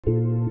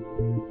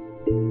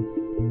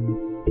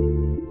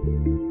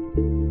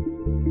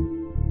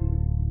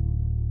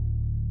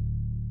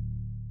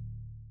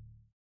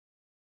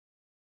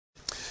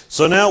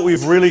So now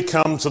we've really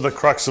come to the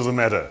crux of the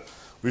matter.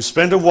 We've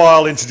spent a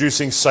while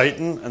introducing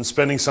Satan and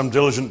spending some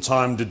diligent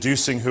time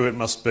deducing who it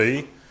must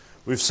be.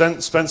 We've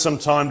spent some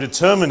time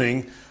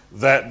determining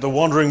that the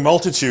wandering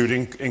multitude,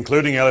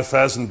 including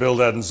Eliphaz and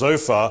Bildad and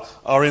Zophar,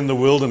 are in the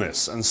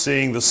wilderness, and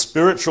seeing the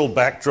spiritual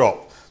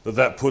backdrop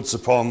that puts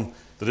upon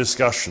the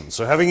discussion.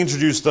 So having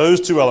introduced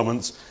those two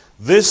elements,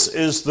 this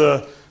is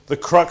the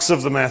crux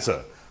of the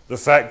matter. The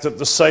fact that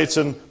the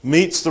Satan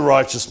meets the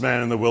righteous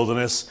man in the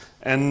wilderness,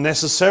 and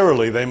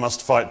necessarily they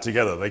must fight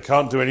together. They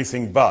can't do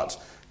anything but,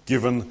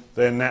 given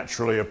their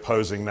naturally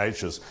opposing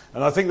natures.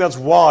 And I think that's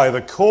why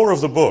the core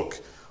of the book,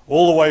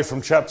 all the way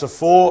from chapter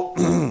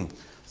 4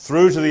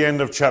 through to the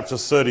end of chapter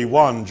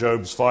 31,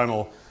 Job's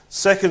final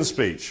second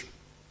speech,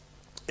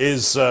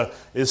 is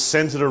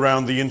centered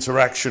around the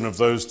interaction of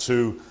those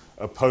two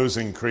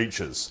opposing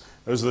creatures.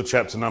 Those are the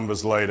chapter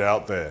numbers laid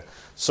out there.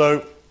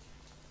 So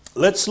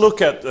let's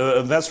look at,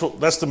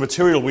 that's the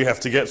material we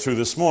have to get through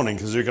this morning,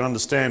 because you can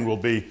understand we'll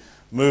be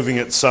moving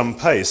at some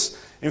pace.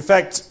 In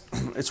fact,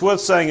 it's worth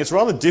saying it's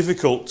rather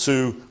difficult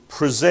to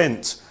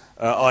present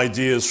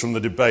ideas from the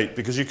debate,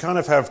 because you kind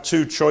of have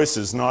two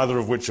choices, neither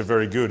of which are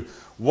very good.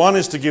 One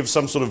is to give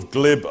some sort of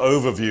glib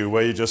overview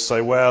where you just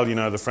say, well, you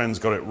know, the friends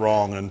got it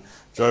wrong and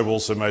Job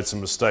also made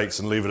some mistakes,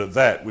 and leave it at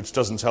that, which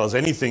doesn't tell us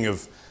anything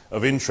of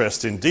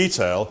interest in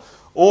detail.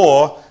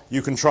 Or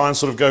you can try and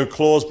sort of go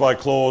clause by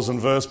clause and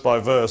verse by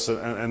verse,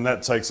 and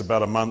that takes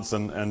about a month,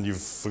 and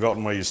you've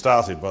forgotten where you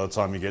started by the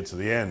time you get to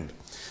the end.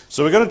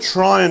 So we're going to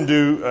try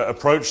and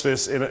approach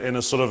this in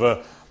a sort of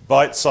a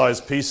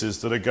bite-sized pieces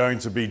that are going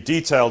to be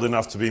detailed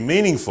enough to be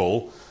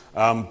meaningful,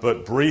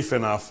 but brief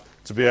enough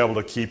to be able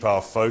to keep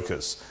our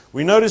focus.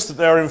 We notice that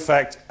there are in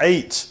fact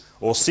 8,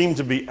 or seem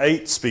to be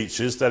 8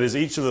 speeches. That is,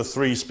 each of the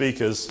 3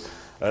 speakers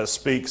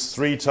speaks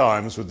 3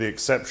 times, with the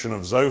exception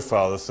of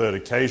Zophar, the third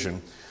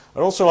occasion.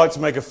 I'd also like to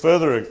make a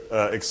further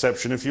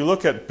exception. If you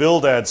look at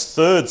Bildad's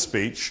third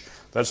speech,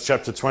 that's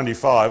chapter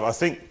 25, I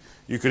think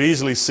you could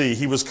easily see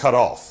he was cut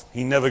off.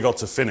 He never got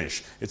to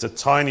finish. It's a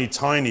tiny,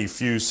 tiny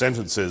few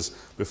sentences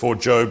before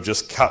Job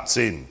just cuts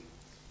in.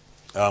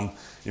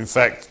 In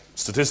fact,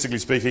 statistically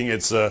speaking,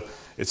 it's a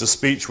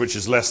speech which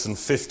is less than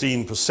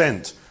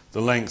 15%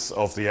 the length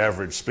of the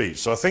average speech.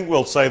 So I think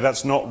we'll say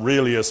that's not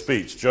really a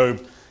speech.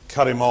 Job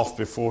cut him off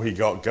before he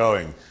got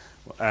going.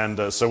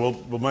 And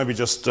so we'll maybe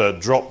just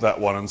drop that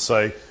one and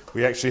say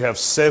we actually have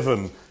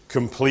 7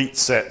 complete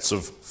sets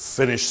of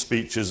finished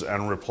speeches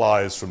and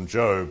replies from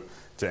Job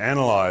to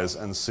analyze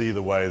and see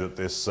the way that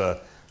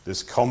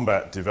this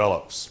combat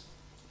develops.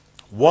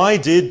 Why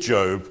did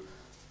Job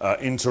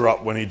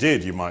interrupt when he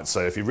did, you might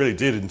say? If he really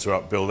did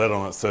interrupt Bildad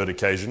on that third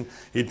occasion,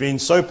 he'd been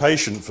so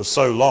patient for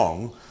so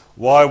long,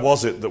 why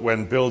was it that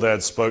when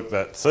Bildad spoke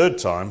that third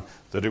time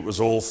that it was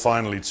all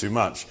finally too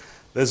much?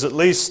 There's at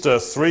least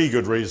 3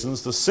 good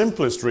reasons. The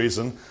simplest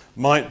reason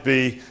might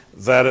be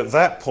that at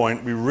that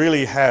point we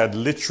really had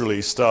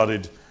literally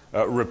started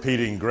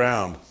repeating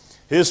ground.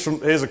 Here's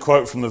a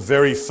quote from the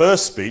very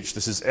first speech.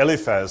 This is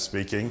Eliphaz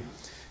speaking.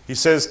 He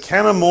says,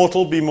 "Can a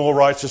mortal be more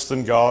righteous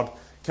than God?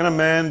 Can a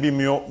man be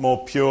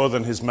more pure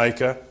than his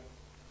maker?"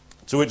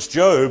 To which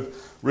Job,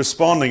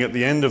 responding at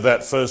the end of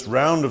that first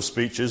round of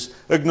speeches,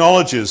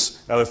 acknowledges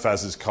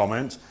Eliphaz's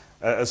comment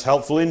as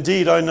helpful.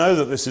 "Indeed, I know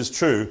that this is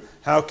true.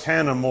 How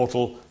can a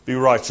mortal be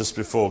righteous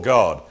before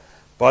God?"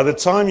 By the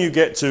time you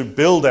get to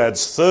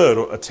Bildad's third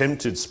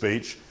attempted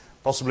speech,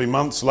 possibly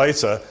months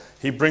later,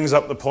 he brings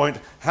up the point,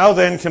 how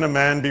then can a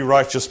man be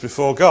righteous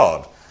before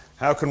God?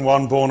 How can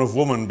one born of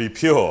woman be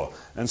pure?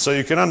 And so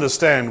you can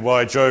understand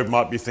why Job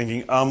might be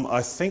thinking,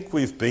 I think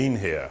we've been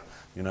here.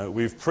 You know,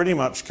 we've pretty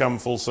much come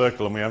full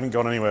circle and we haven't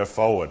gone anywhere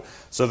forward.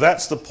 So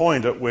that's the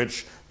point at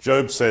which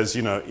Job says,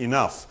 you know,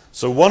 enough.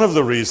 So one of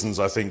the reasons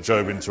I think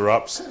Job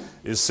interrupts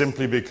is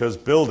simply because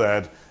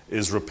Bildad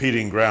is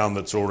repeating ground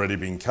that's already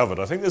been covered.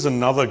 I think there's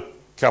another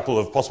couple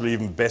of possibly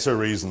even better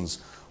reasons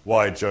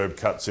why Job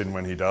cuts in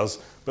when he does,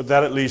 but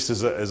that at least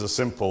is a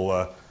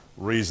simple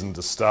reason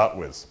to start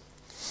with.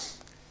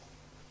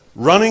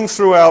 Running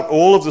throughout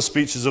all of the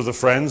speeches of the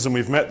friends, and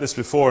we've met this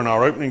before in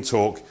our opening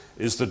talk,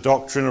 is the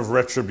doctrine of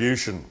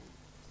retribution.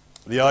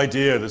 The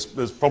idea that's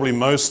probably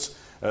most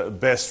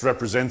best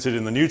represented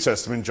in the New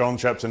Testament, John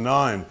chapter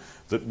 9,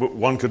 that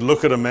one could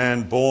look at a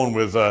man born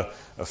with a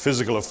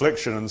physical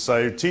affliction and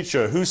say,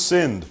 "Teacher, who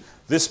sinned,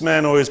 this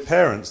man or his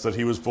parents, that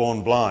he was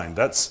born blind?"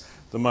 That's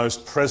the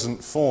most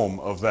present form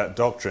of that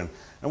doctrine.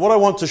 And what I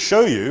want to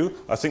show you,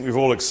 I think we've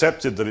all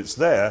accepted that it's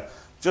there,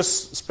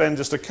 just spend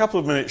just a couple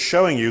of minutes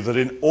showing you that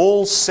in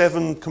all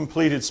 7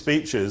 completed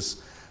speeches,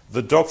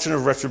 the doctrine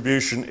of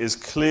retribution is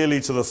clearly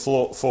to the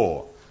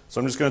fore. So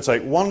I'm just going to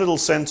take one little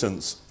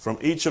sentence from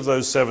each of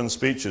those 7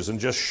 speeches and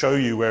just show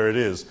you where it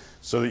is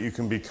so that you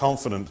can be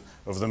confident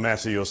of the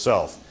matter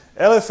yourself.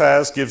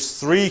 Eliphaz gives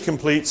 3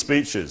 complete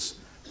speeches,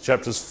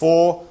 chapters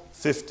 4,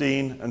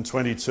 15, and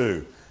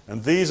 22.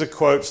 And these are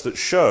quotes that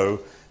show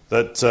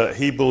that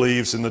he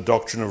believes in the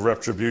doctrine of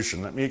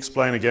retribution. Let me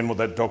explain again what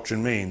that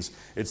doctrine means.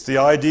 It's the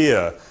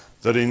idea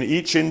that in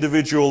each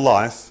individual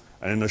life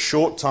and in a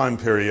short time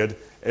period,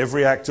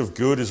 every act of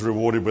good is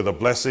rewarded with a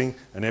blessing,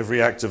 and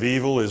every act of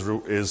evil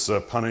is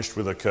punished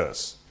with a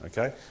curse.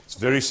 Okay? It's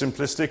very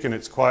simplistic, and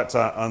it's quite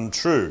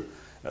untrue,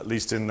 at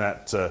least in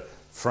that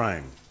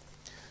frame.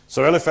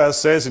 So Eliphaz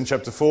says in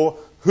chapter 4,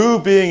 "Who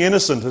being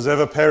innocent has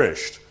ever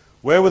perished?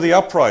 Where were the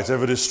upright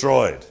ever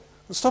destroyed?"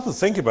 Let's stop and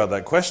think about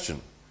that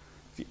question.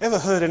 Have you ever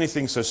heard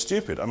anything so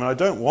stupid? I mean, I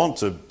don't want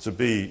to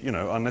be,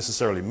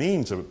 unnecessarily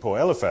mean to poor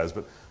Eliphaz,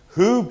 but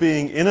who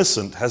being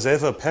innocent has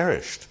ever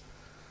perished?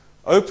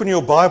 Open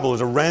your Bible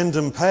at a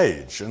random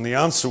page, and the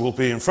answer will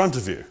be in front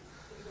of you.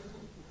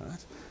 Right?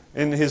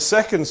 In his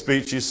second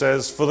speech, he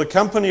says, "For the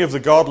company of the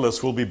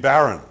godless will be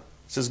barren."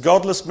 He says,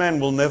 "Godless men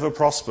will never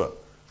prosper."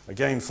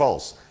 Again,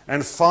 false.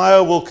 "And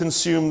fire will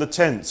consume the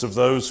tents of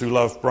those who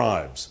love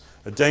bribes."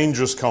 A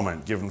dangerous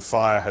comment, given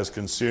fire has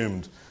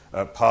consumed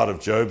part of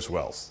Job's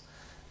wealth.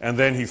 And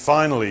then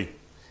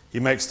he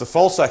makes the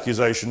false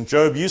accusation,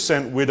 "Job, you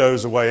sent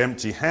widows away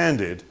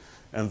empty-handed,"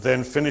 and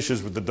then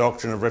finishes with the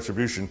doctrine of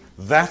retribution.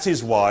 "That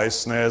is why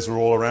snares are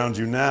all around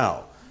you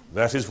now.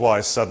 That is why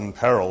sudden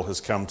peril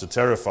has come to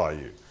terrify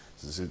you.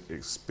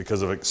 It's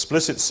because of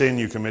explicit sin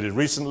you committed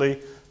recently.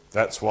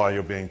 That's why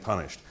you're being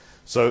punished."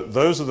 So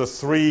those are the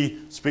three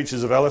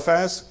speeches of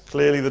Eliphaz.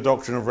 Clearly the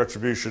doctrine of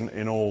retribution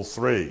in all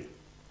three.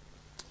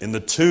 In the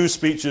two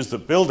speeches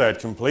that Bildad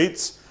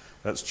completes,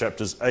 that's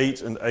chapters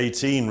 8 and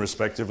 18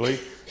 respectively,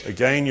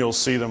 again you'll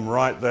see them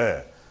right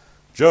there.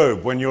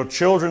 "Job, when your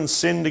children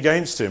sinned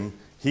against him,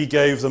 he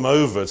gave them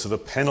over to the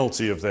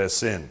penalty of their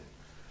sin."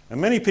 And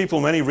many people,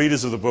 many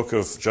readers of the book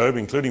of Job,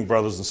 including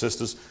brothers and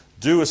sisters,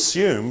 do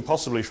assume,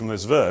 possibly from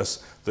this verse,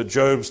 that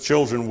Job's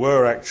children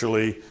were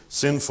actually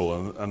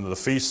sinful and the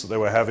feasts that they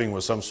were having were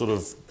some sort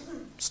of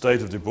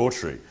state of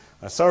debauchery.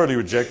 I thoroughly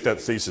reject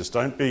that thesis.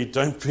 Don't be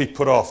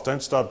put off.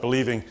 Don't start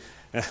believing.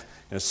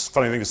 It's a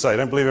funny thing to say.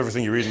 Don't believe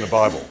everything you read in the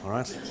Bible, all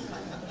right?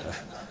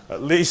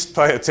 At least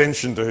pay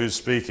attention to who's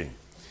speaking.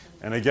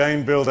 And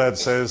again, Bildad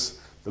says,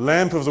 "The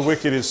lamp of the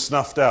wicked is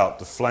snuffed out.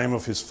 The flame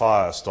of his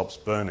fire stops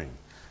burning."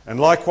 And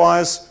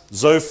likewise,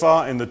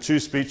 Zophar, in the two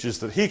speeches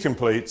that he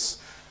completes,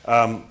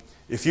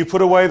 "If you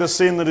put away the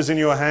sin that is in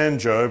your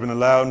hand, Job, and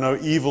allow no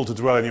evil to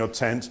dwell in your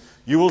tent,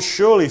 you will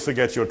surely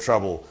forget your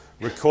trouble,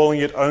 recalling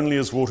it only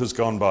as waters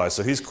gone by."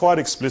 So he's quite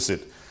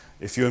explicit.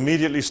 If you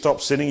immediately stop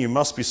sinning, you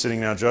must be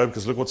sinning now, Job,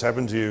 because look what's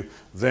happened to you,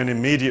 then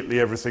immediately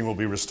everything will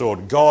be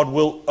restored. God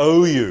will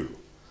owe you.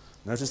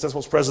 Notice that's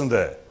what's present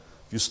there.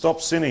 If you stop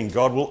sinning,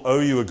 God will owe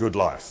you a good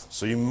life.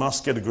 So you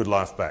must get a good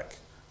life back,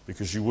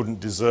 because you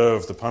wouldn't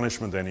deserve the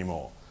punishment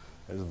anymore.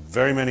 There's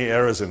very many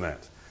errors in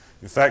that.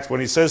 In fact, when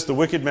he says the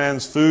wicked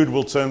man's food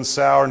will turn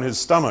sour in his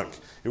stomach,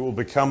 it will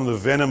become the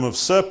venom of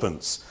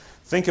serpents,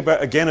 think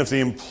about, again, of the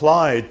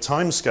implied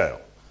timescale.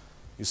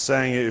 He's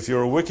saying if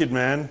you're a wicked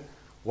man,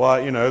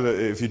 why,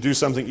 if you do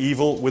something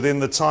evil, within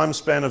the time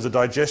span of the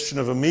digestion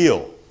of a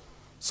meal,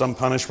 some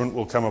punishment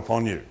will come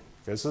upon you.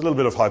 Okay, it's a little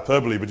bit of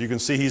hyperbole, but you can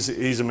see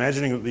he's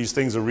imagining that these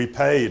things are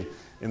repaid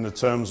in the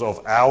terms of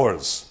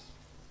hours.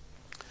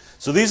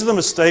 So these are the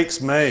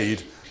mistakes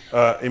made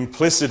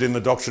implicit in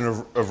the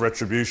doctrine of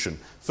retribution.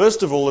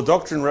 First of all, the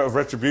doctrine of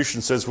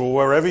retribution says, well,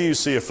 wherever you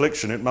see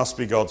affliction, it must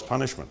be God's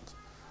punishment.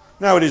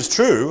 Now, it is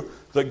true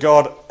that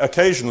God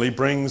occasionally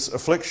brings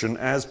affliction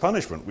as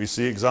punishment. We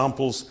see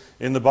examples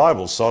in the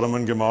Bible. Sodom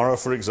and Gomorrah,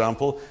 for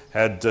example,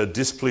 had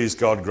displeased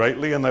God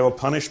greatly, and they were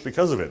punished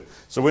because of it.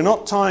 So we're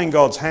not tying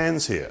God's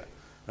hands here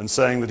and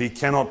saying that he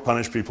cannot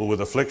punish people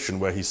with affliction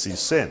where he sees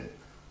sin,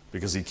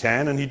 because he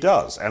can and he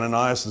does.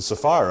 Ananias and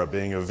Sapphira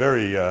being a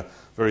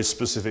very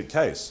specific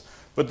case.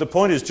 But the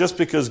point is, just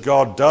because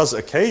God does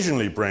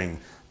occasionally bring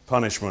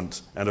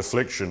punishment and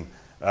affliction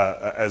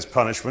as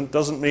punishment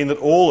doesn't mean that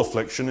all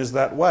affliction is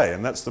that way,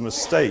 and that's the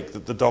mistake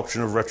that the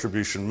doctrine of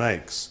retribution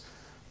makes.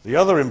 The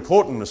other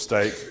important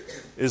mistake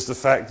is the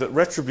fact that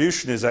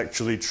retribution is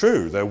actually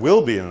true. There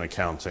will be an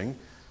accounting,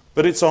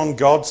 but it's on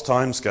God's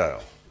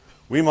timescale.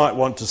 We might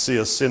want to see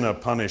a sinner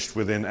punished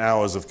within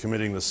hours of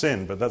committing the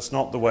sin, but that's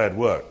not the way it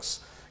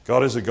works.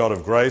 God is a God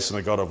of grace and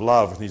a God of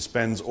love, and he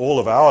spends all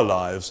of our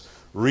lives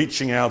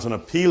reaching out and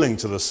appealing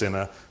to the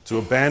sinner to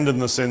abandon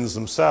the sins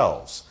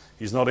themselves.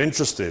 He's not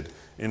interested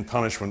in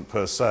punishment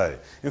per se.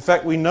 In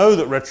fact, we know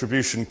that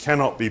retribution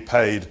cannot be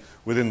paid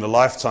within the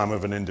lifetime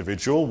of an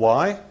individual.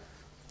 Why?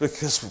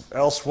 Because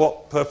else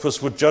what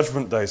purpose would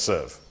Judgment Day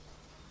serve?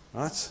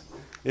 Right?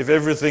 If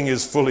everything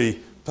is fully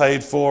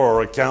paid for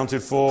or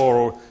accounted for,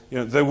 or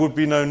there would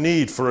be no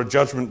need for a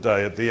Judgment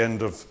Day at the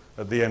end of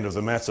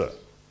the matter.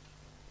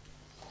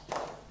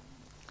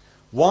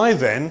 Why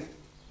then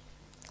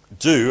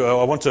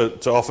I want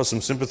to offer some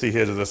sympathy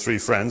here to the three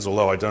friends,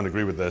 although I don't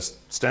agree with their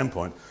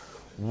standpoint.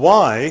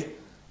 Why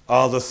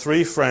are the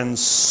three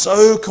friends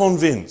so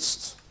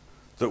convinced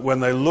that when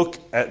they look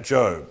at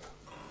Job,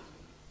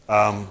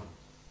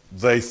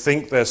 they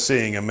think they're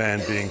seeing a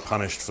man being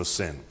punished for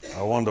sin?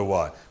 I wonder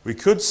why. We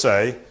could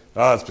say,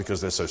 it's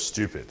because they're so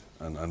stupid,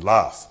 and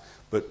laugh.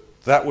 But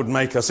that would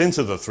make us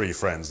into the three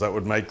friends. That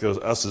would make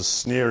us as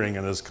sneering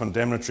and as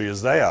condemnatory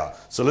as they are.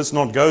 So let's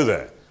not go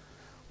there.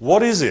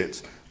 What is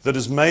it that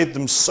has made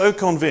them so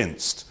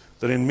convinced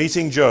that in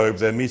meeting Job,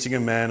 they're meeting a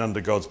man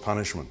under God's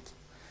punishment.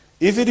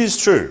 If it is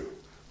true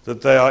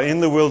that they are in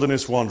the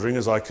wilderness wandering,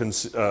 as I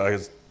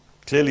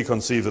clearly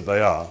conceive that they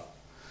are,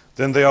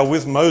 then they are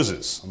with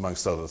Moses,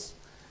 amongst others.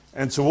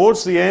 And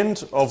towards the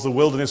end of the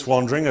wilderness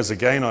wandering, as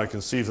again I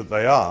conceive that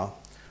they are,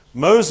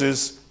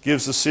 Moses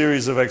gives a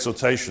series of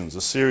exhortations,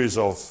 a series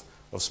of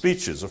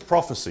speeches, of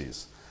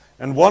prophecies.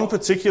 And one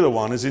particular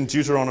one is in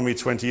Deuteronomy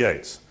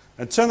 28.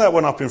 And turn that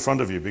one up in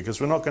front of you, because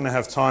we're not going to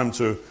have time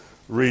to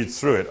read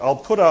through it. I'll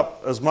put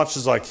up as much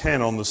as I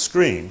can on the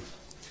screen,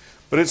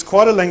 but it's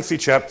quite a lengthy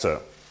chapter.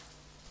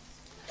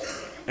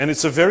 And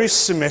it's a very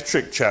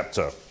symmetric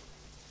chapter.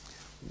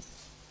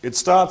 It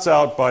starts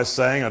out by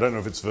saying, I don't know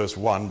if it's verse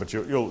 1, but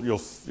you'll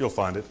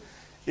find it.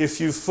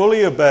 If you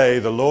fully obey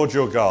the Lord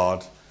your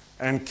God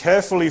and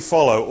carefully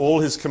follow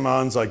all his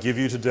commands I give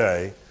you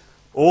today,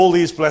 all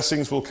these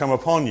blessings will come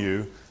upon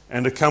you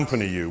and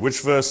accompany you.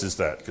 Which verse is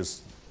that?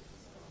 Because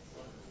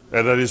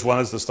that is 1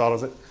 as the start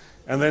of it.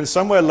 And then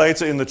somewhere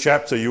later in the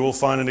chapter you will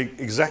find an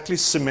exactly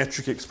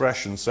symmetric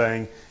expression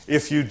saying,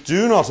 if you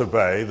do not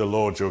obey the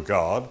Lord your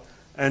God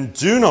and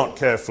do not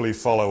carefully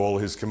follow all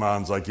his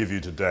commands I give you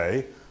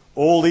today,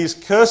 all these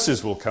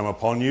curses will come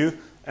upon you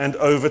and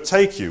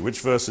overtake you. Which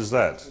verse is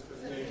that?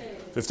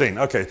 15.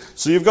 Okay,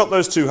 so you've got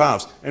those two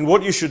halves. And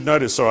what you should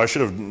notice, sorry, I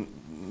should have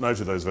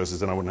noted those verses,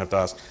 then I wouldn't have to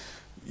ask.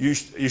 You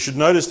should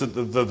notice that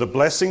the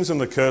blessings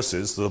and the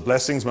curses, the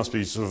blessings must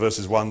be sort of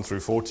verses 1 through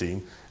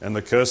 14, and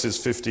the curses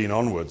 15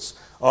 onwards,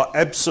 are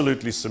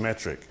absolutely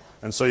symmetric.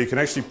 And so you can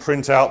actually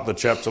print out the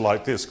chapter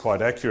like this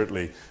quite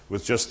accurately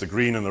with just the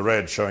green and the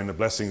red showing the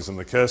blessings and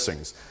the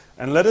cursings.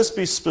 And let us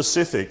be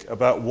specific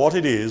about what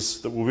it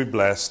is that will be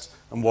blessed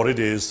and what it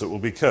is that will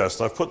be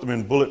cursed. I've put them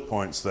in bullet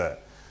points there.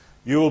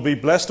 You will be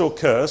blessed or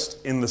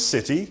cursed in the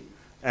city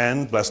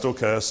and blessed or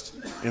cursed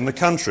in the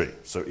country.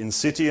 So in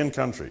city and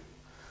country.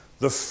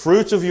 The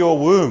fruit of your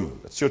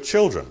womb, that's your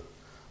children,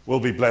 will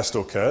be blessed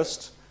or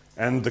cursed,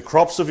 and the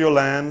crops of your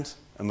land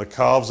and the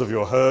calves of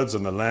your herds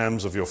and the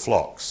lambs of your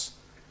flocks.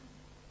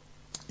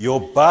 Your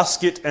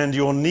basket and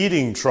your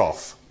kneading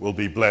trough will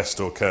be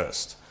blessed or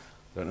cursed.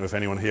 I don't know if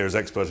anyone here is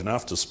expert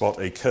enough to spot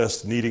a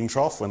cursed kneading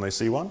trough when they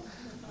see one.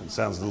 It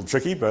sounds a little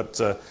tricky, but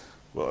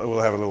we'll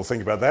have a little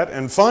think about that.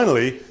 And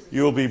finally,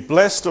 you will be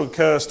blessed or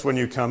cursed when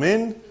you come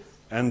in,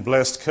 and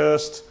blessed,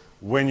 cursed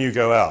when you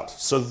go out.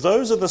 So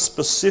those are the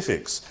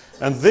specifics.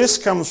 And this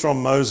comes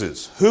from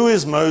Moses. Who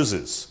is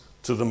Moses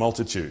to the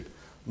multitude?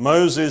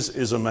 Moses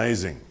is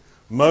amazing.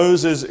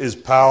 Moses is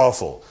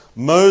powerful.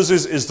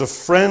 Moses is the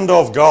friend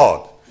of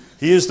God.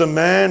 He is the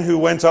man who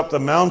went up the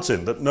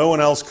mountain that no one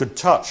else could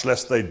touch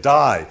lest they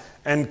die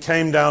and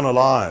came down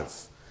alive.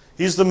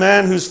 He's the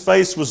man whose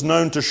face was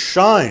known to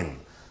shine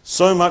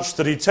so much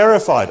that he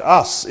terrified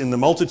us in the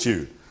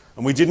multitude.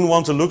 And we didn't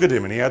want to look at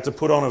him, and he had to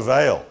put on a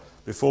veil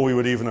before we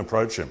would even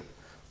approach him.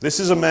 This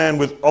is a man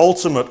with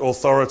ultimate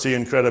authority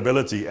and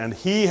credibility, and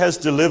he has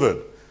delivered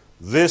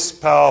this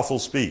powerful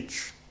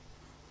speech.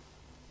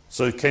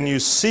 So can you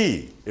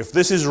see, if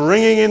this is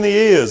ringing in the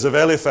ears of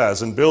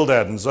Eliphaz and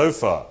Bildad and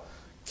Zophar,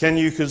 can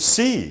you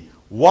see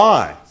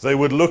why they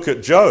would look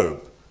at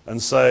Job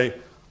and say,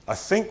 I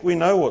think we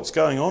know what's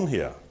going on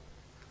here.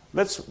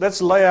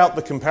 Let's lay out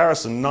the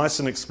comparison nice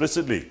and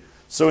explicitly.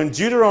 So in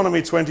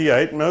Deuteronomy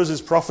 28,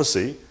 Moses'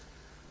 prophecy,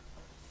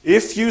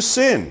 if you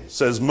sin,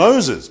 says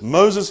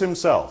Moses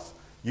himself,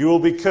 you will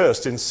be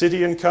cursed in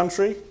city and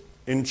country,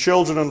 in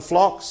children and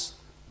flocks,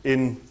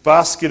 in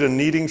basket and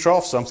kneading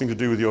trough, something to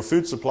do with your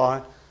food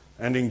supply,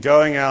 and in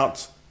going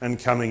out and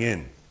coming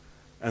in.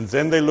 And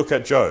then they look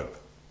at Job,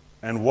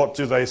 and what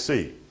do they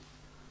see?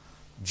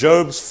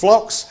 Job's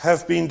flocks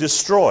have been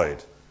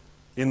destroyed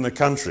in the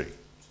country.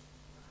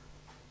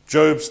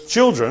 Job's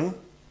children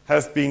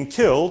have been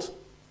killed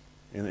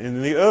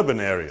in the urban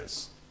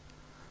areas.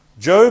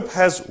 Job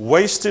has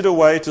wasted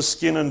away to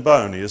skin and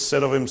bone. He has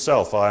said of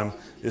himself, I am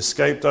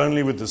escaped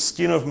only with the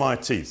skin of my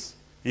teeth.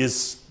 He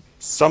has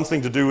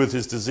something to do with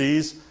his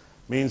disease,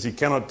 means he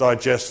cannot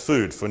digest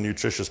food for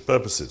nutritious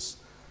purposes.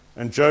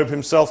 And Job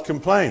himself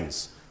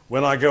complains,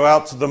 when I go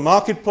out to the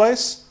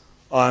marketplace,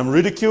 I am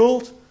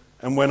ridiculed,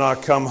 and when I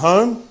come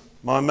home,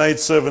 my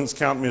maidservants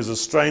count me as a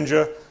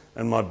stranger,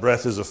 and my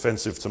breath is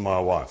offensive to my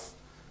wife.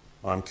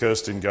 I am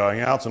cursed in going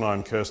out, and I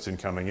am cursed in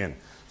coming in.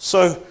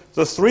 So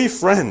the three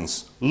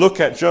friends look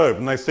at Job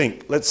and they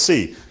think, let's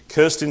see,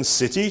 cursed in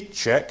city,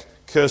 check.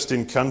 Cursed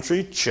in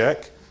country,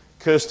 check.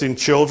 Cursed in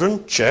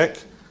children, check.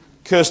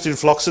 Cursed in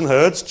flocks and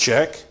herds,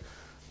 check.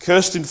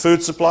 Cursed in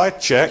food supply,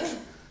 check.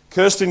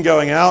 Cursed in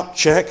going out,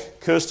 check.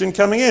 Cursed in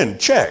coming in,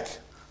 check.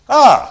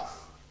 Ah!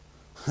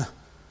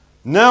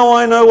 Now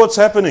I know what's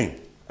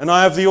happening, and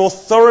I have the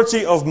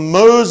authority of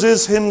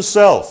Moses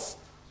himself,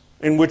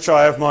 in which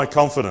I have my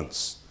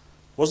confidence.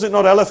 Was it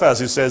not Eliphaz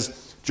who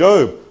says,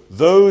 Job,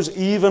 those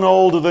even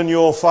older than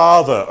your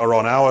father are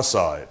on our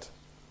side?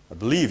 I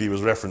believe he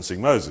was referencing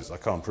Moses. I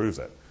can't prove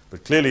that.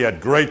 But clearly he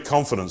had great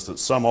confidence that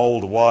some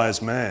old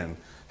wise man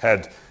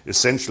had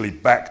essentially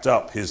backed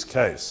up his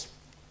case.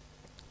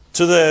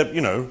 To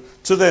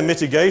their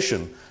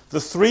mitigation,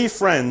 the three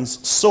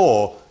friends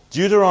saw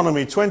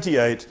Deuteronomy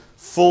 28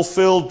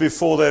 fulfilled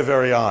before their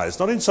very eyes,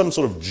 not in some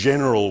sort of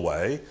general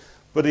way,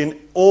 but in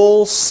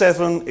all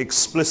 7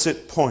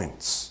 explicit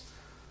points.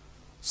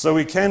 So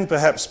we can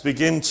perhaps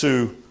begin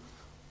to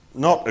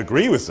not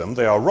agree with them,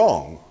 they are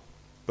wrong,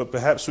 but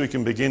perhaps we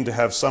can begin to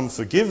have some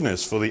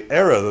forgiveness for the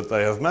error that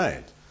they have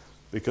made.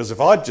 Because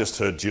if I'd just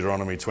heard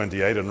Deuteronomy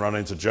 28 and run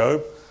into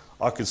Job,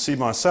 I could see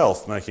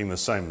myself making the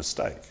same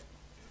mistake.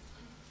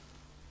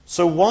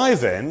 So why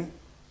then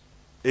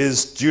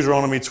is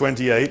Deuteronomy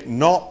 28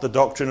 not the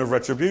doctrine of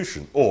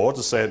retribution? Or,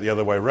 to say it the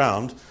other way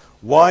round,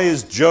 why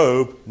is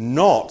Job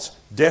not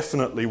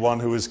definitely one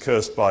who is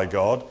cursed by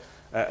God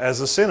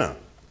as a sinner?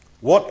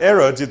 What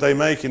error did they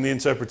make in the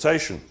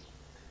interpretation?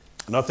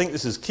 And I think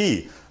this is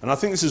key. And I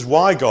think this is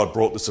why God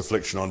brought this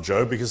affliction on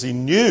Job, because he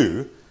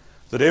knew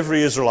that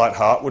every Israelite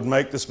heart would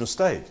make this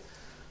mistake.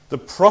 The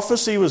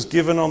prophecy was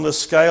given on the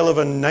scale of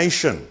a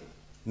nation,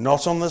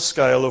 not on the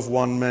scale of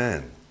one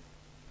man.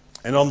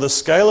 And on the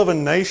scale of a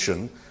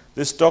nation,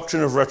 this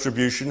doctrine of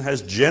retribution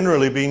has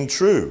generally been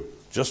true.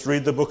 Just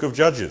read the book of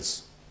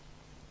Judges.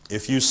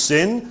 If you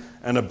sin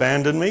and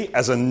abandon me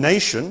as a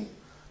nation,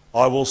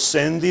 I will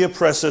send the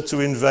oppressor to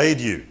invade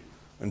you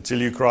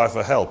until you cry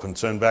for help and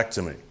turn back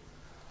to me.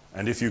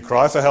 And if you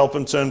cry for help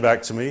and turn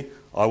back to me,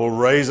 I will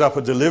raise up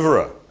a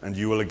deliverer, and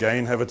you will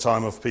again have a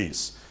time of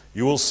peace.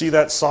 You will see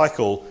that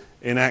cycle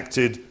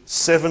enacted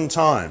 7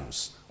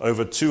 times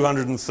over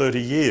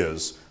 230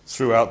 years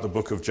throughout the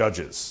book of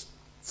Judges,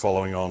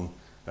 following on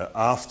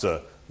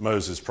after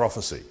Moses'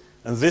 prophecy.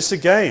 And this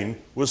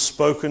again was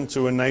spoken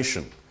to a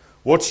nation.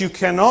 What you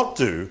cannot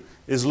do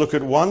is look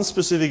at one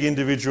specific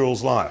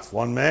individual's life,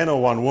 one man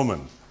or one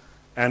woman,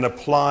 and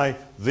apply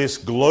this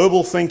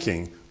global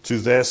thinking to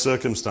their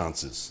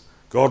circumstances.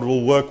 God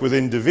will work with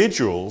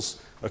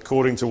individuals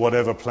according to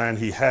whatever plan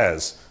he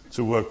has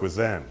to work with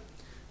them.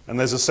 And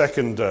there's a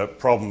second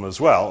problem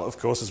as well. Of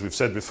course, as we've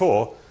said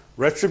before,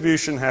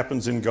 retribution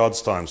happens in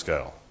God's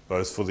timescale,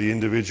 both for the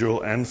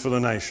individual and for the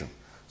nation.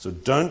 So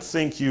don't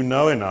think you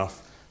know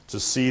enough to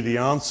see the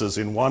answers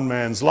in one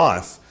man's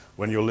life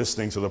when you're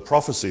listening to the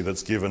prophecy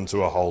that's given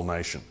to a whole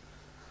nation.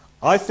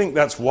 I think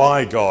that's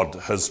why God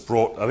has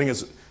brought,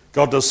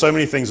 God does so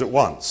many things at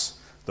once.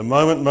 The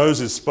moment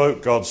Moses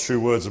spoke God's true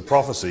words of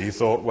prophecy, he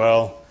thought,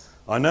 well,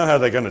 I know how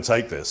they're going to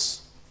take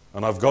this,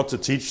 and I've got to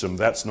teach them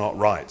that's not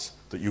right,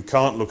 that you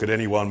can't look at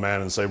any one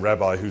man and say,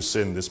 Rabbi, who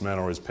sinned, this man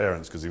or his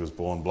parents, because he was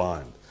born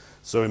blind.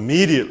 So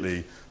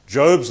immediately,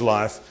 Job's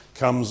life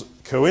comes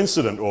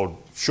coincident, or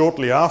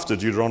shortly after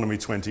Deuteronomy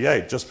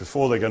 28, just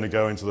before they're going to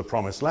go into the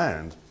promised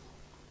land,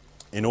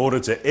 in order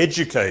to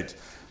educate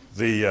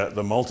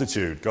the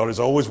multitude. God is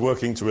always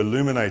working to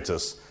illuminate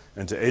us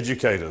and to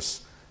educate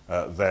us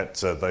that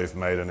they've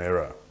made an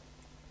error.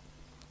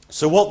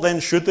 So what then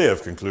should they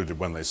have concluded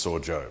when they saw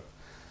Job?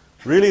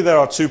 Really, there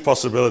are 2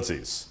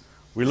 possibilities.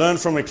 We learn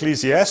from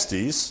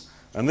Ecclesiastes,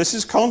 and this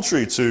is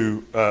contrary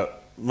to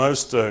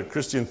most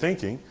Christian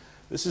thinking,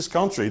 this is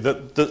contrary,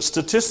 that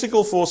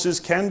statistical forces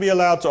can be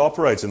allowed to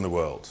operate in the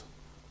world.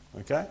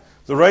 Okay?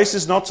 The race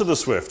is not to the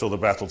swift or the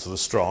battle to the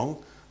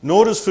strong,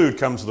 nor does food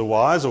come to the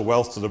wise or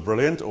wealth to the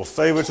brilliant or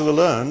favor to the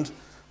learned,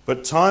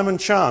 but time and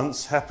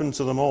chance happen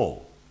to them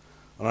all.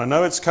 And I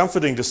know it's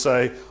comforting to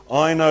say,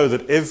 I know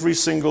that every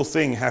single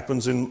thing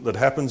that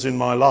happens in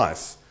my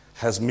life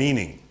has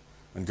meaning.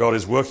 And God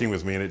is working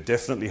with me, and it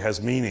definitely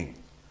has meaning.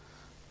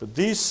 But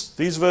these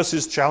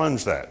verses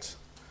challenge that.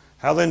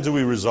 How then do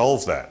we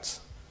resolve that?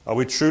 Are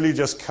we truly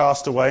just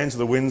cast away into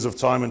the winds of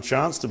time and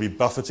chance to be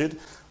buffeted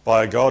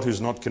by a God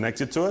who's not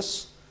connected to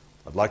us?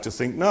 I'd like to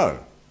think no.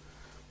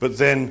 But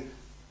then,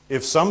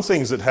 if some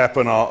things that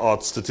happen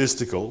are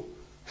statistical,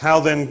 how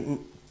then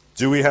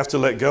do we have to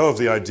let go of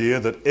the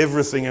idea that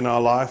everything in our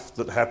life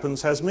that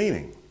happens has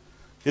meaning?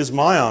 Here's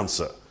my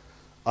answer.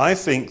 I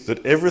think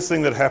that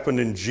everything that happened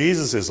in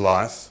Jesus'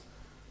 life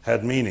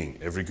had meaning,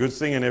 every good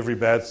thing and every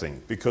bad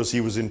thing, because he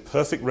was in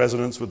perfect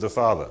resonance with the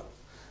Father.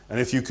 And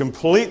if you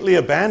completely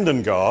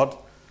abandon God,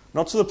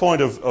 not to the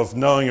point of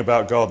knowing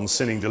about God and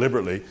sinning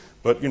deliberately,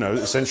 but,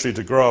 essentially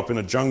to grow up in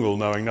a jungle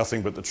knowing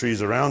nothing but the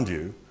trees around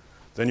you,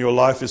 then your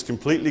life is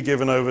completely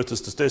given over to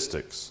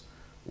statistics.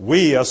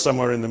 We are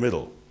somewhere in the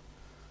middle.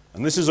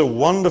 And this is a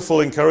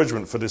wonderful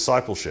encouragement for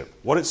discipleship.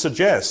 What it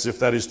suggests, if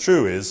that is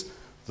true, is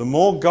the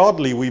more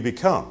godly we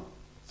become,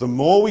 the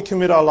more we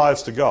commit our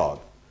lives to God,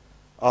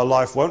 our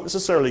life won't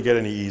necessarily get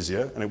any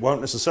easier, and it won't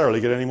necessarily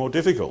get any more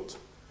difficult.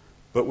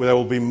 But there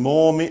will be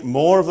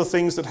more of the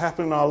things that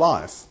happen in our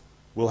life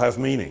will have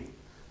meaning.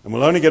 And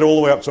we'll only get all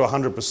the way up to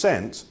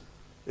 100%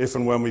 if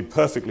and when we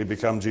perfectly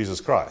become Jesus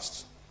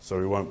Christ. So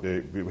we won't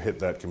hit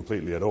that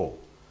completely at all.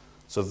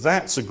 So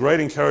that's a great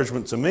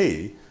encouragement to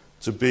me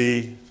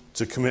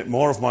to commit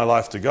more of my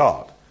life to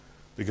God.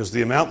 Because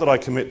the amount that I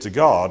commit to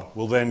God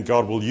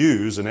will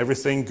use, and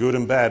everything good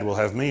and bad will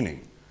have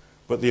meaning.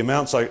 But the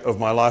amounts of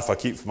my life I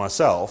keep for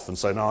myself and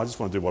say, no, I just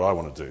want to do what I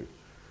want to do,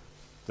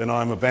 then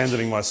I'm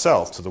abandoning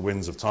myself to the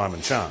winds of time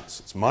and chance.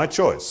 It's my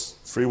choice.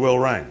 Free will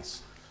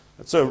reigns.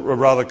 It's a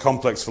rather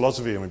complex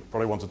philosophy, and we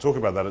probably want to talk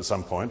about that at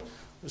some point.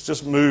 Let's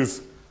just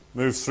move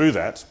through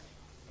that.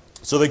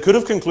 So they could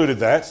have concluded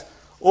that,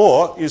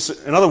 Or,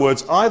 in other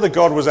words, either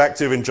God was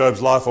active in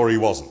Job's life or he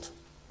wasn't.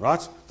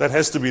 Right? That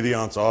has to be the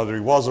answer. Either he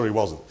was or he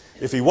wasn't.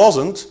 If he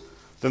wasn't,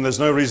 then there's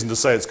no reason to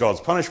say it's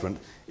God's punishment.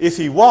 If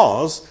he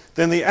was,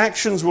 then the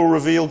actions will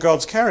reveal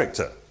God's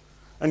character.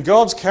 And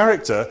God's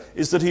character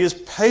is that he is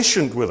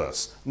patient with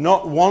us,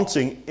 not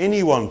wanting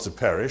anyone to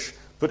perish,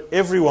 but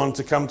everyone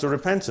to come to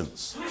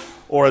repentance.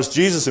 Or as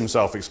Jesus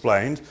himself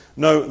explained,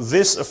 no,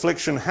 this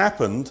affliction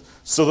happened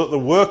so that the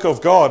work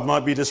of God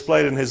might be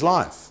displayed in his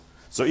life.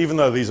 So even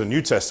though these are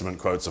New Testament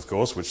quotes, of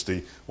course, which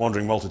the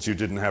wandering multitude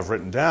didn't have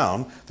written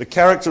down, the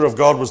character of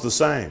God was the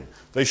same.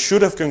 They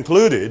should have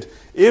concluded,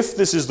 if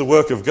this is the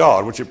work of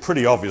God, which it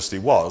pretty obviously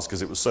was,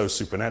 because it was so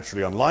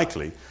supernaturally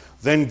unlikely,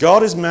 then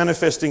God is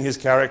manifesting his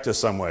character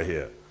somewhere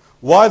here.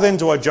 Why then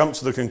do I jump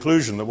to the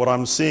conclusion that what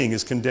I'm seeing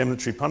is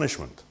condemnatory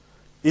punishment?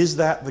 Is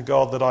that the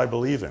God that I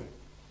believe in?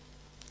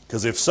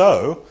 Because if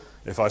so,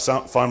 if I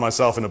find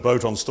myself in a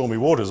boat on stormy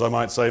waters, I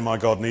might say, my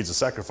God needs a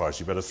sacrifice,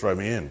 you better throw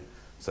me in.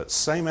 It's that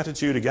same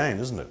attitude again,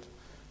 isn't it?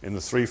 In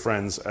the three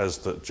friends as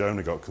that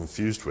Jonah got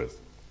confused with.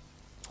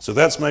 So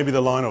that's maybe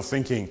the line of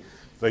thinking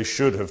they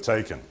should have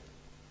taken.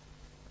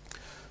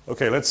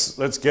 Okay,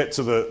 let's get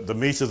to the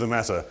meat of the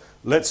matter.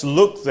 Let's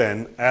look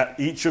then at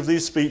each of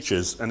these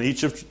speeches and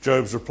each of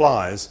Job's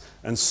replies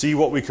and see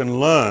what we can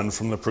learn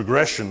from the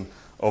progression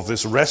of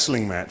this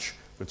wrestling match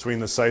between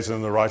the Satan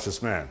and the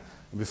righteous man.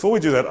 And before we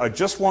do that, I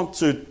just want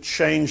to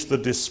change the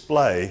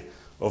display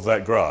of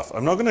that graph.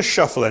 I'm not going to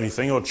shuffle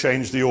anything or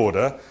change the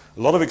order. A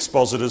lot of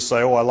expositors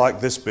say, oh, I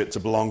like this bit to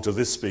belong to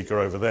this speaker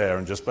over there,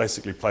 and just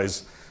basically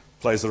plays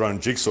their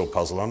own jigsaw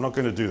puzzle. I'm not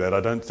going to do that.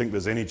 I don't think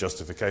there's any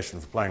justification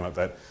for playing like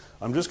that.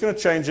 I'm just going to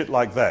change it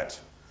like that.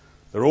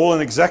 They're all in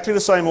exactly the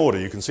same order.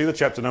 You can see the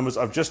chapter numbers.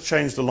 I've just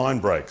changed the line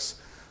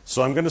breaks.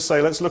 So I'm going to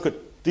say, let's look at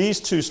these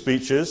two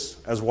speeches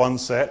as one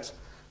set,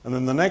 and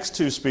then the next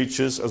two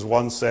speeches as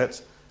one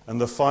set, and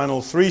the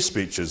final three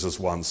speeches as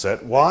one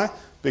set. Why?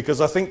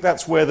 Because I think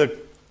that's where the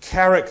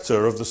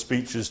character of the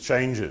speeches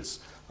changes.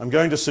 I'm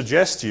going to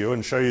suggest to you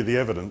and show you the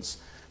evidence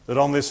that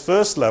on this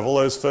first level,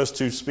 those first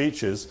two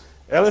speeches,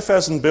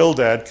 Eliphaz and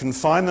Bildad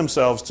confine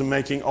themselves to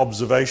making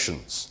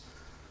observations.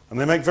 And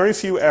they make very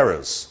few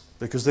errors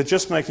because they're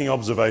just making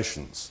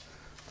observations.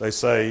 They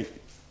say,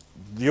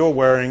 you're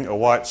wearing a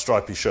white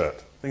stripy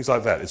shirt. Things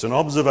like that. It's an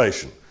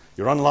observation.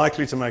 You're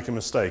unlikely to make a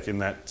mistake in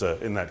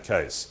that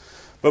case.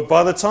 But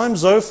by the time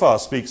Zophar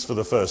speaks for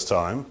the first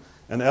time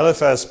and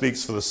Eliphaz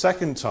speaks for the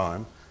second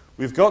time,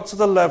 we've got to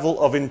the level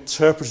of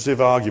interpretative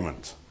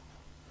argument.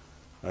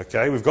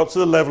 Okay, we've got to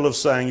the level of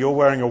saying you're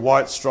wearing a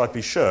white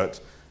stripy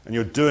shirt and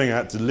you're doing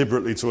that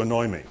deliberately to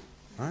annoy me.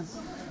 Right?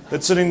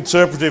 It's an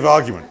interpretive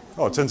argument.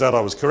 Oh, it turns out I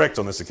was correct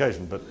on this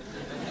occasion, but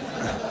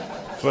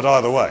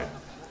either way.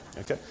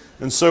 Okay,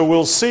 and so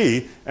we'll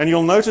see, and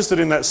you'll notice that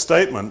in that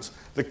statement,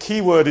 the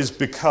key word is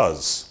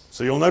because.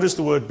 So you'll notice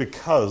the word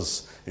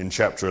because in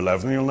chapter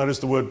 11, and you'll notice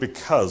the word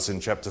because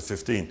in chapter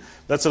 15.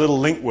 That's a little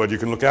link word you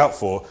can look out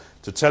for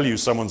to tell you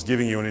someone's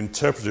giving you an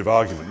interpretive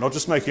argument, not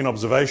just making an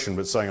observation,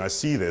 but saying, I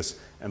see this,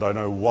 and I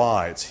know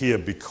why. It's here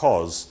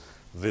because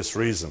this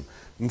reason.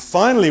 And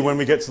finally, when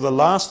we get to the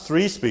last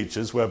three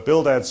speeches, where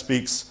Bildad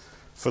speaks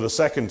for the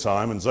second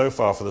time, and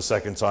Zophar for the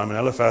second time, and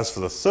Eliphaz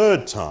for the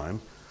third time,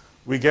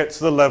 we get to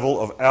the level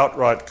of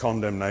outright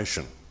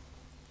condemnation.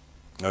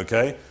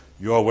 Okay?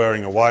 You are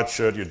wearing a white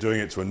shirt, you're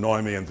doing it to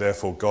annoy me, and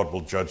therefore God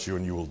will judge you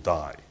and you will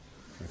die.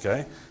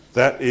 Okay?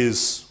 That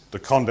is the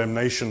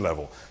condemnation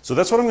level. So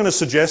that's what I'm going to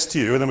suggest to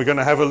you, and then we're going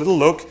to have a little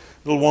look, a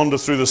little wander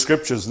through the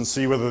scriptures and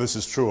see whether this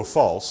is true or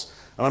false.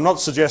 And I'm not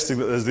suggesting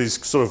that there's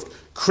these sort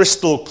of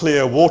crystal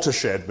clear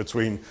watershed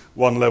between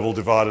one level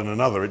divide and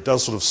another. It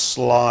does sort of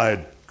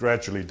slide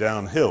gradually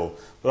downhill.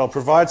 But I'll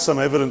provide some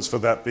evidence for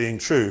that being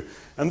true.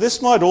 And this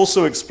might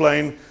also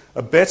explain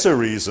a better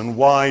reason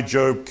why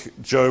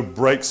Job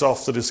breaks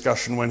off the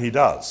discussion when he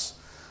does.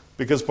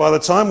 Because by the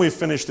time we've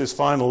finished this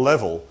final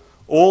level,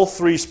 all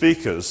three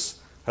speakers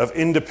have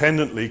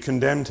independently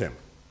condemned him.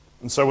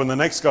 And so when the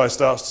next guy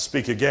starts to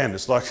speak again,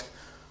 it's like,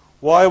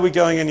 why are we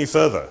going any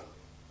further?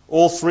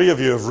 All three of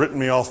you have written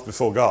me off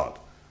before God.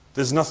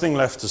 There's nothing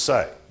left to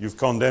say. You've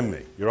condemned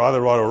me. You're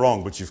either right or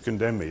wrong, but you've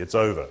condemned me. It's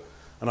over.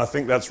 And I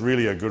think that's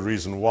really a good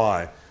reason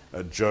why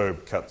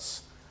Job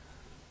cuts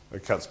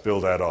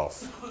Bildad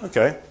off.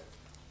 Okay.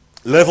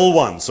 Level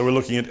 1. So we're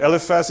looking at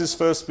Eliphaz's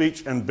first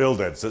speech and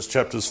Bildad's. That's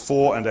chapters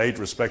 4 and 8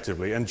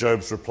 respectively, and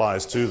Job's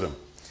replies to them.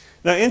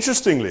 Now,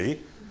 interestingly,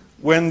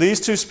 when these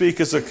two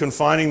speakers are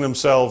confining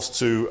themselves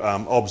to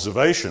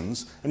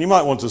observations, and you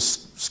might want to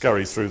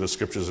scurry through the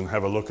scriptures and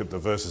have a look at the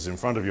verses in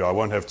front of you. I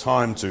won't have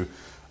time to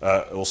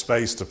or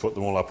space to put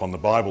them all up on the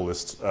Bible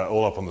list,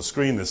 all up on the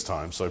screen this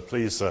time, so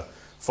please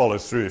follow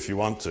through if you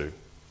want to.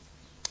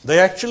 They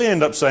actually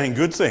end up saying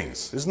good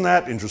things. Isn't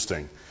that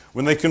interesting?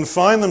 When they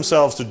confine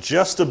themselves to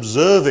just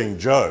observing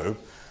Job,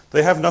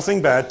 they have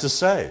nothing bad to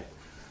say.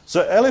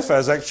 So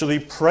Eliphaz actually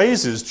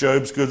praises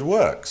Job's good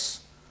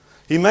works.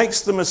 He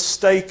makes the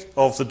mistake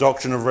of the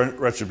doctrine of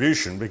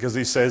retribution because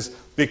he says,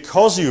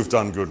 because you've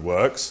done good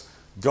works,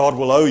 God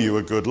will owe you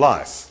a good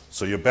life.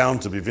 so you're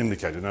bound to be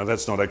vindicated. Now,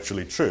 that's not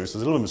actually true, so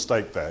there's a little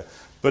mistake there.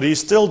 But he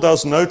still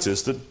does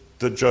notice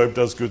that Job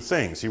does good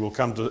things. He will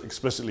come to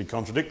explicitly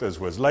contradict those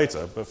words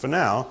later, but for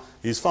now,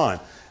 he's fine.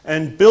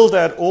 And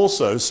Bildad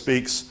also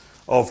speaks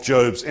of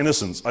Job's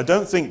innocence. I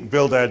don't think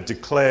Bildad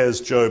declares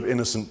Job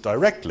innocent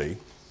directly.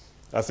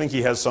 I think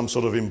he has some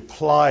sort of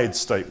implied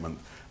statement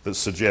that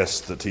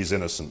suggests that he's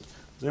innocent.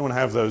 Does anyone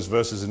have those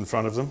verses in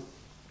front of them?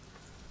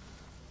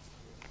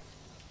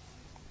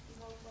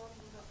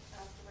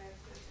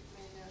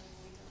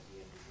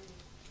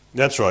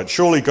 That's right.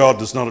 Surely God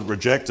does not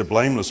reject a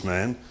blameless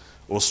man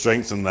or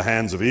strengthen the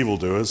hands of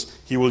evildoers.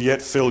 He will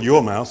yet fill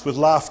your mouth with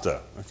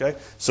laughter. Okay?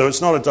 So it's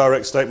not a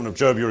direct statement of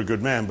Job, you're a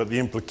good man, but the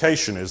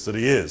implication is that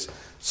he is.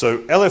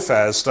 So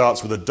Eliphaz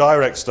starts with a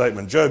direct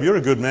statement, Job, you're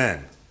a good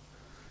man.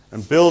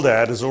 And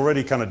Bildad has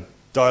already kind of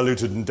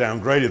diluted and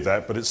downgraded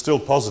that, but it's still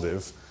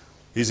positive.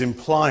 He's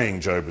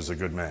implying Job is a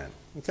good man.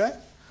 Okay?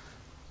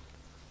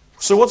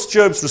 So what's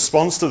Job's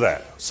response to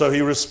that? So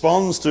he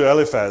responds to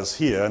Eliphaz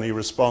here, and he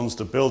responds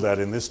to Bildad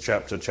in this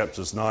chapter,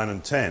 chapters 9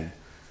 and 10.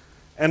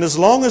 And as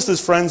long as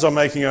his friends are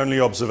making only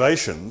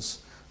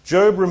observations,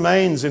 Job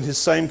remains in his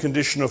same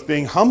condition of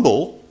being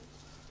humble,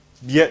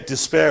 yet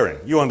despairing.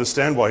 You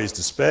understand why he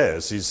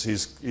despairs.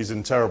 He's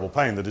in terrible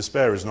pain. The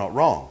despair is not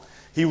wrong.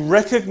 He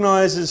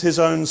recognizes his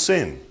own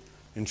sin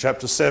in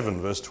chapter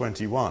 7, verse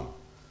 21.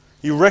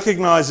 He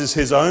recognizes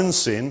his own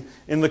sin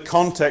in the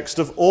context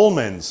of all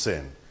men's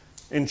sin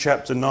in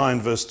chapter 9,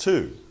 verse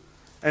 2.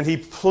 And he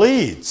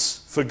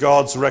pleads for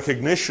God's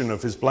recognition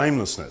of his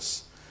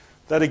blamelessness.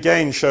 That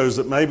again shows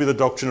that maybe the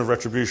doctrine of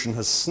retribution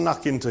has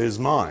snuck into his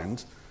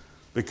mind,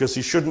 because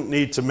he shouldn't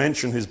need to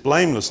mention his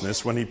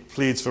blamelessness when he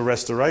pleads for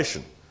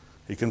restoration.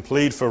 He can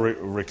plead for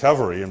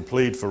recovery and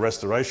plead for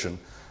restoration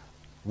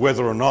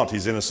whether or not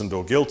he's innocent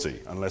or guilty,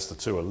 unless the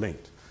two are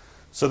linked.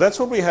 So that's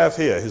what we have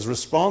here. His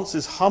response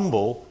is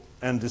humble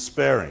and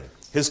despairing.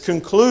 His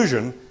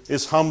conclusion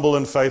is humble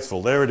and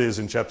faithful. There it is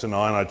in chapter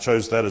 9. I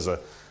chose that as a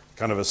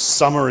kind of a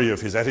summary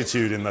of his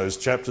attitude in those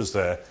chapters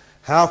there.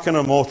 How can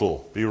a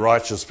mortal be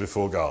righteous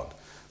before God?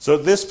 So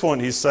at this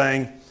point he's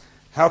saying,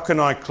 how can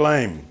I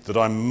claim that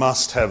I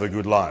must have a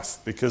good life?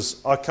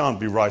 Because I can't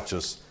be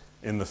righteous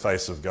in the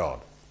face of God.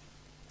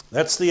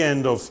 That's the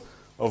end of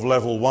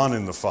level 1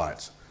 in the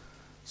fight.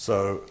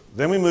 So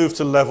then we move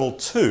to level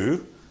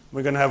 2.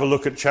 We're going to have a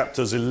look at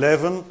chapters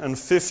 11 and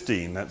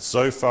 15. That's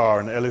Zophar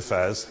and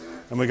Eliphaz.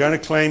 And we're going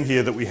to claim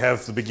here that we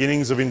have the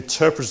beginnings of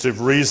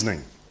interpretive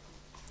reasoning.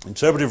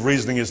 Interpretive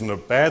reasoning isn't a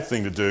bad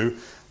thing to do,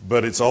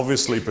 but it's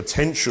obviously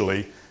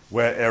potentially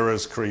where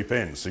errors creep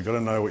in. So you've got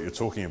to know what you're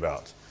talking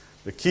about.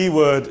 The key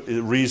word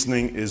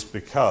reasoning is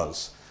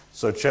because.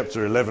 So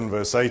chapter 11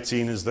 verse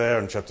 18 is there,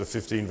 and chapter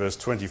 15 verse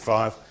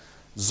 25.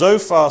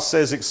 Zophar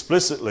says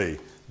explicitly,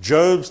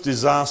 Job's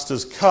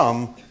disasters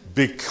come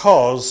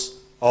because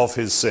of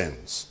his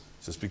sins.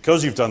 He says,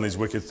 because you've done these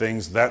wicked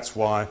things, that's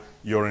why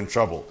you're in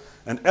trouble.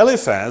 And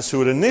Eliphaz, who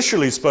had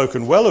initially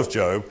spoken well of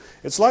Job,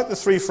 it's like the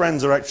three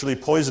friends are actually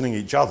poisoning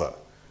each other.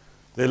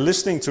 They're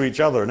listening to each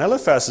other. And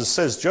Eliphaz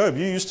says, Job,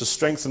 you used to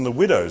strengthen the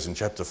widows in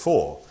chapter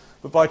 4.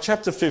 But by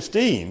chapter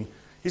 15,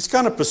 he's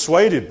kind of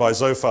persuaded by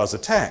Zophar's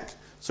attack.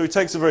 So he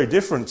takes a very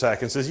different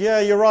tack and says, yeah,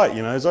 you're right,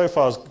 you know,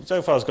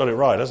 Zophar's got it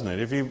right, hasn't it?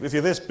 If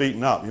you're this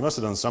beaten up, you must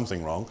have done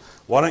something wrong.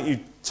 Why don't you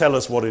tell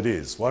us what it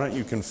is? Why don't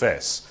you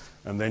confess?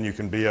 And then you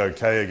can be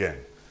okay again.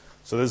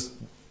 So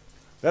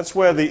that's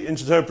where the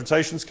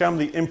interpretations come,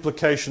 the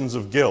implications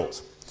of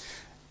guilt.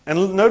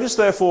 And notice,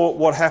 therefore,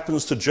 what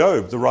happens to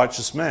Job, the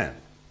righteous man.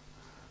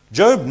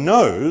 Job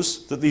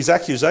knows that these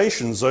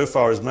accusations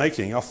Zophar is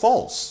making are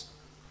false.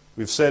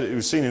 We've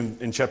seen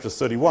in chapter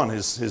 31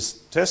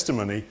 his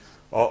testimony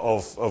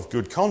of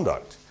good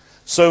conduct.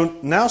 So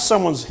now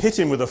someone's hit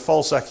him with a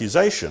false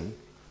accusation,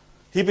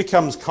 he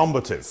becomes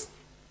combative.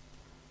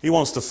 He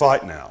wants to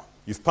fight now.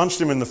 You've punched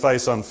him in the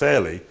face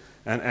unfairly,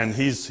 and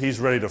he's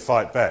ready to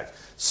fight back.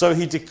 So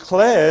he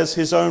declares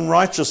his own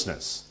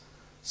righteousness.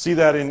 See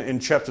that in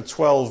chapter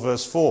 12,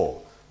 verse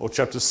 4, or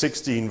chapter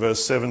 16,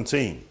 verse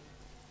 17.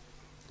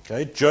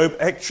 Okay, Job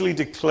actually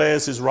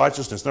declares his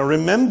righteousness. Now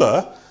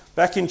remember,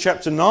 back in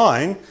chapter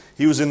 9,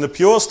 he was in the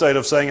pure state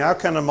of saying, how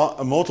can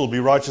a mortal be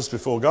righteous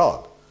before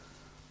God?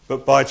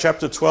 But by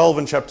chapter 12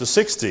 and chapter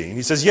 16,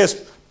 he says, yes,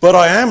 but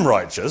I am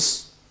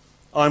righteous.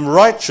 I'm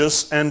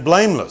righteous and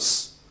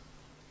blameless.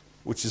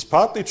 Which is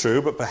partly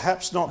true, but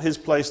perhaps not his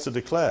place to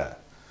declare.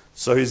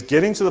 So he's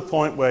getting to the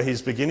point where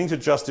he's beginning to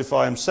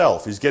justify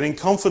himself. He's getting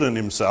confident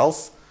in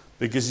himself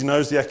because he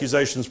knows the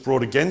accusations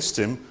brought against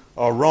him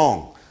are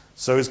wrong.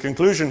 So his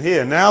conclusion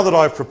here, now that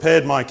I've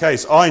prepared my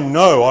case, I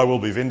know I will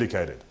be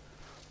vindicated.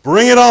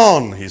 Bring it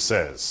on, he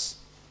says.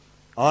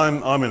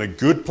 I'm in a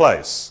good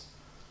place.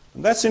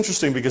 And that's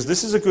interesting because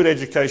this is a good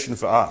education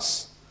for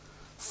us.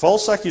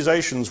 False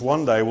accusations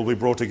one day will be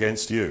brought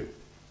against you.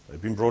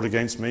 They've been brought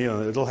against me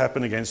and it'll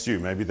happen against you.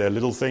 Maybe they're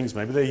little things,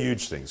 maybe they're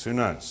huge things, who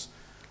knows?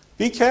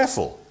 Be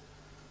careful.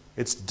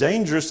 It's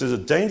dangerous, it's a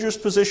dangerous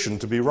position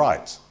to be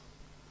right.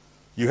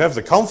 You have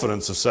the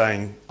confidence of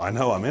saying, I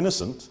know I'm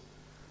innocent,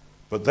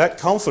 but that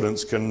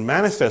confidence can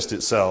manifest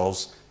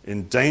itself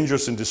in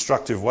dangerous and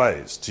destructive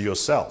ways to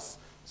yourself.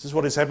 This is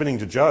what is happening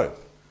to Job.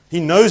 He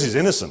knows he's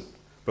innocent,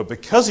 but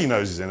because he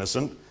knows he's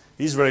innocent,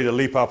 he's ready to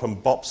leap up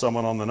and bop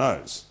someone on the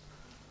nose.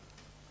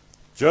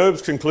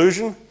 Job's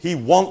conclusion, he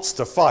wants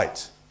to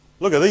fight.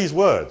 Look at these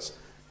words.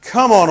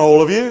 Come on,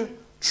 all of you,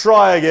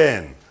 try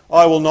again.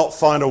 I will not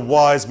find a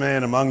wise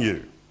man among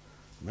you.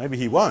 Maybe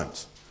he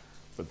won't,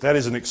 but that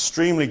is an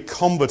extremely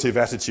combative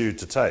attitude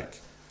to take,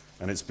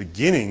 and it's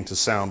beginning to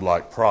sound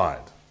like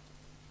pride,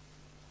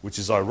 which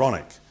is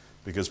ironic,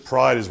 because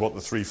pride is what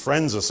the three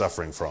friends are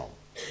suffering from.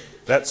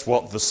 That's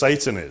what the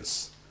Satan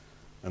is,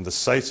 and the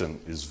Satan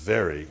is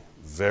very,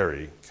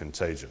 very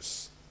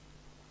contagious.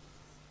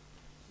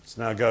 Let's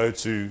now go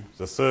to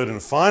the third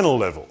and final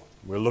level.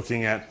 We're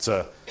looking at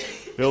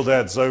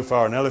Bildad,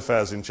 Zophar, and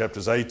Eliphaz in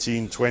chapters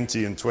 18,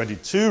 20, and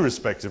 22,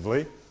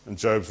 respectively, and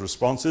Job's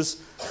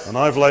responses. And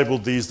I've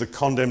labeled these the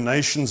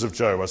condemnations of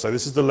Job. I say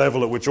this is the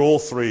level at which all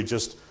three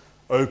just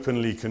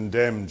openly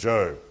condemn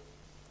Job.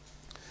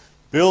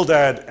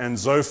 Bildad and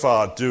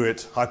Zophar do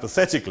it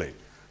hypothetically.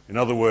 In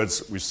other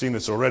words, we've seen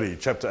this already.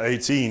 Chapter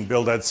 18,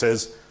 Bildad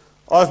says,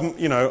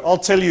 I'll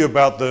tell you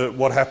about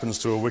what happens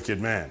to a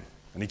wicked man.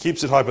 And he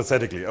keeps it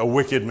hypothetically, a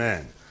wicked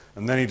man.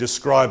 And then he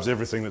describes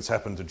everything that's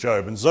happened to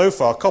Job. And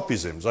Zophar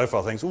copies him.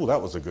 Zophar thinks, oh,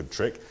 that was a good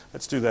trick.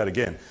 Let's do that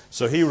again.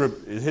 So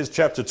his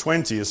chapter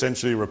 20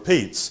 essentially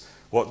repeats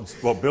what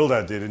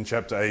Bildad did in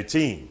chapter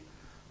 18.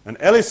 And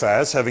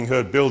Eliphaz, having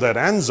heard Bildad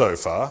and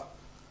Zophar,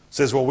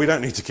 says, well, we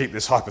don't need to keep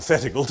this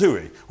hypothetical, do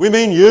we? We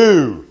mean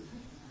you.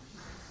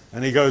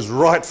 And he goes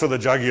right for the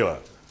jugular.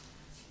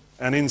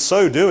 And in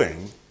so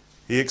doing,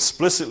 he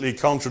explicitly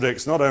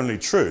contradicts not only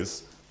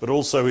truth, but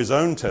also his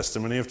own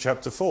testimony of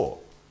chapter 4.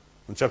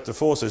 And chapter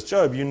 4 says,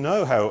 Job, you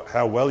know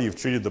how well you've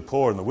treated the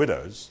poor and the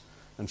widows.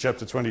 And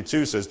chapter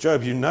 22 says,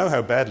 Job, you know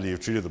how badly you've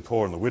treated the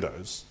poor and the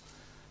widows.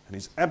 And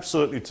he's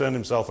absolutely turned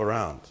himself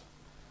around.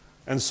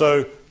 And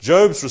so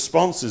Job's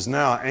response is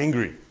now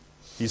angry.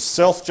 He's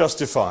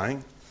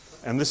self-justifying,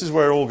 and this is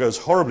where it all goes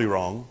horribly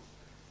wrong.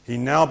 He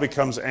now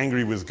becomes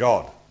angry with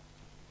God,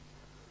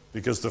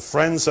 because the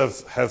friends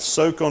have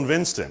so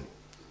convinced him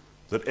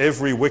that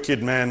every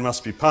wicked man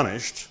must be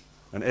punished,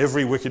 and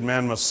every wicked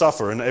man must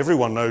suffer, and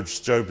everyone knows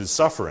Job is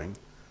suffering,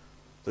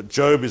 that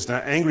Job is now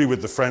angry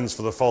with the friends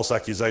for the false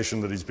accusation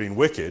that he's been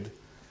wicked,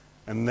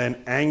 and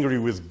then angry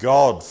with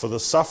God for the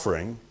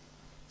suffering,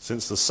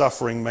 since the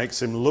suffering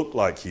makes him look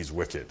like he's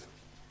wicked.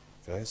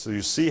 Okay? So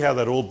you see how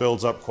that all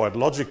builds up quite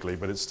logically,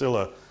 but it's still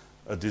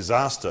a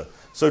disaster.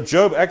 So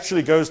Job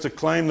actually goes to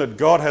claim that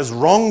God has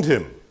wronged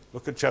him.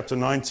 Look at chapter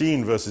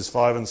 19, verses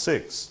 5 and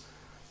 6.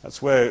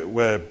 That's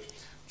where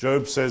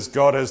Job says,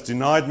 God has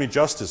denied me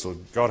justice, or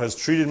God has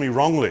treated me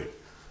wrongly.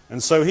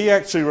 And so he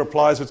actually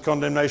replies with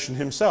condemnation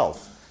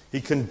himself.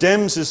 He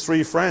condemns his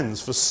three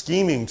friends for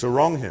scheming to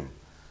wrong him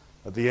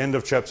at the end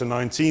of chapter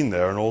 19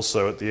 there, and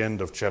also at the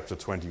end of chapter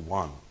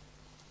 21.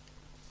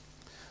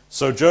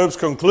 So Job's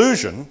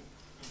conclusion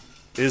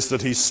is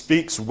that he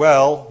speaks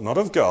well, not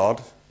of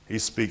God, he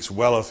speaks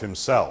well of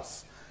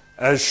himself.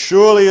 As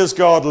surely as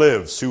God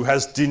lives, who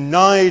has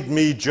denied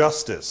me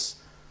justice,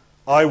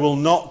 I will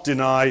not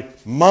deny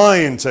my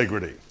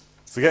integrity.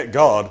 Forget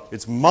God,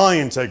 it's my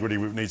integrity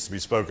which needs to be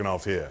spoken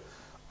of here.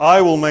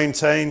 I will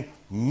maintain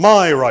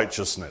my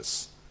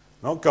righteousness.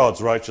 Not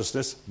God's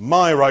righteousness,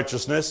 my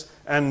righteousness,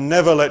 and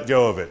never let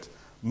go of it.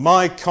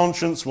 My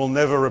conscience will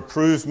never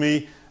reprove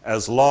me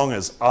as long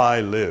as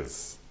I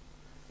live.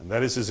 And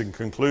that is his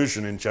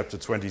conclusion in chapter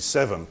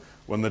 27,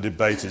 when the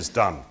debate is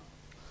done.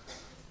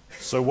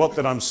 So what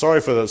then, I'm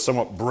sorry for the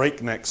somewhat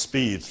breakneck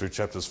speed through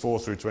chapters 4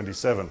 through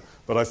 27,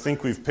 but I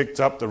think we've picked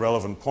up the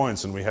relevant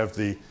points and we have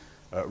the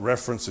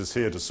references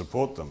here to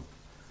support them.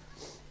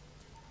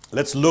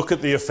 Let's look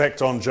at the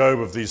effect on Job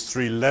of these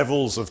three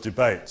levels of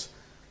debate.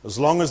 As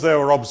long as there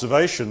were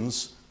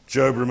observations,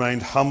 Job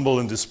remained humble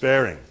and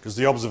despairing, because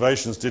the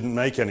observations didn't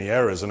make any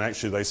errors, and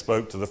actually they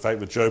spoke to the fact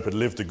that Job had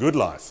lived a good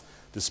life,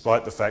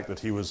 despite the fact that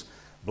he was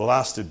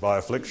blasted by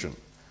affliction.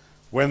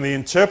 When the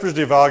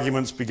interpretative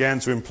arguments began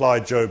to imply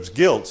Job's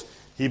guilt,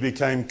 he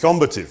became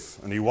combative,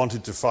 and he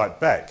wanted to fight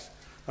back.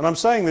 And I'm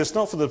saying this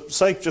not for the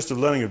sake just of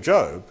learning of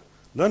Job.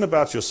 Learn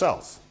about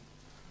yourself.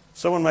 If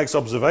someone makes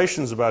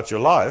observations about your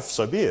life,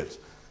 so be it.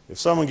 If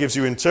someone gives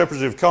you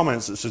interpretative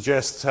comments that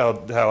suggest how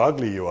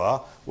ugly you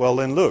are, well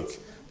then look,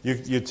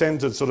 you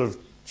tend to sort of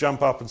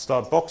jump up and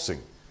start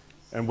boxing.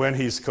 And when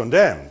he's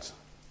condemned,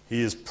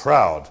 he is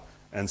proud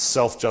and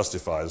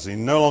self-justifies. He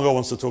no longer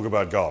wants to talk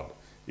about God.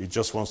 He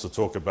just wants to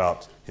talk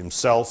about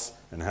himself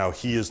and how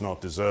he is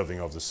not deserving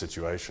of the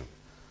situation.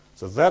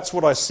 So that's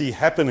what I see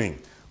happening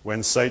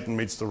when Satan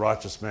meets the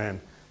righteous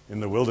man in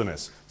the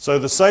wilderness. So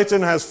the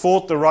Satan has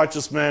fought the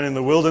righteous man in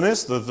the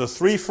wilderness, the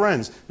three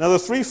friends. Now the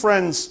three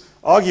friends'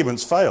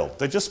 arguments failed.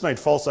 They just made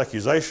false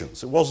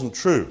accusations. It wasn't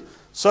true.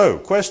 So,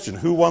 question,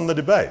 who won the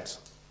debate?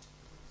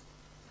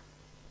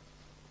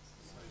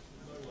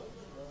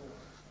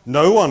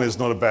 No one is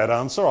not a bad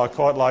answer. I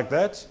quite like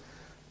that.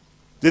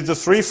 Did the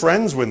three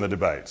friends win the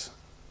debate?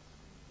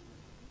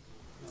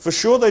 For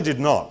sure they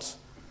did not,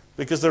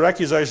 because their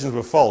accusations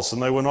were false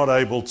and they were not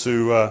able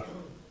to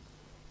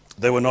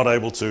they were not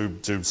able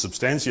to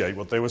substantiate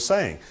what they were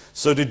saying.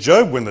 So did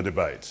Job win the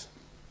debate?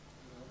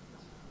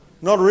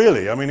 Not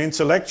really. I mean,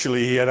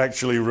 intellectually, he had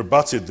actually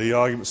rebutted the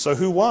argument. So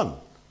who won?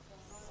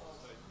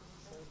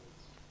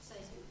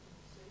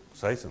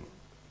 Satan.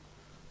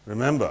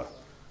 Remember,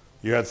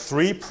 you had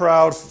 3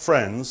 proud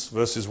friends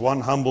versus 1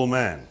 humble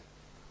man.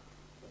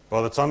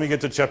 By the time you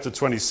get to chapter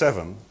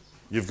 27,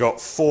 you've got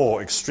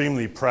 4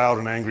 extremely proud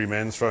and angry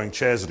men throwing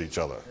chairs at each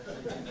other.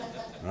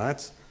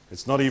 Right?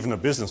 It's not even a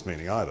business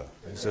meeting either.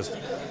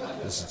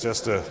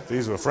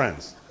 These were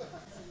friends.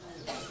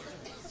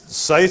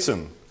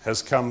 Satan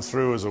has come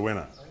through as a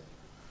winner.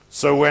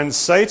 So when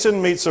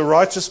Satan meets a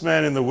righteous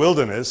man in the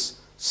wilderness,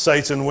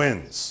 Satan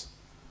wins.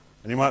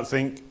 And you might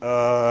think,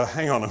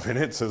 hang on a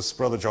minute, has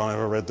Brother John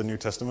ever read the New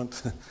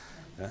Testament?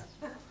 Yeah.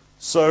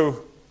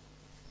 So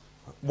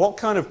what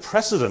kind of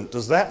precedent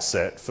does that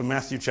set for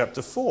Matthew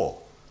chapter 4,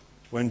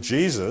 when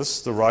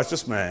Jesus, the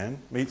righteous man,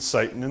 meets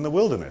Satan in the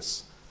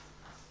wilderness?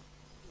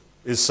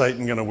 Is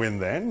Satan going to win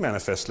then?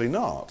 Manifestly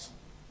not.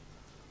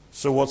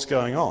 So what's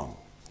going on?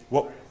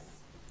 What?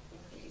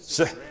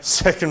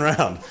 Second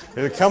round.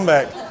 It'll come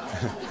back.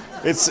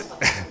 It's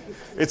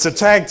a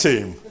tag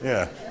team.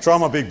 Yeah. Try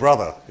my big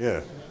brother.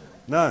 Yeah.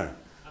 No.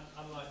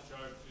 Unlike Job,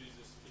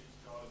 Jesus keeps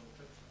God in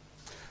the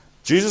picture.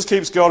 Jesus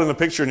keeps God in the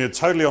picture, and you're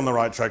totally on the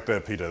right track there,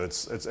 Peter.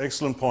 That's an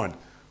excellent point.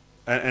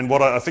 And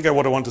what I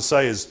want to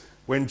say is,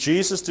 when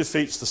Jesus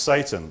defeats the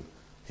Satan,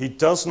 he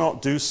does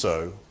not do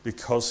so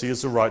because he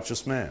is a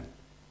righteous man.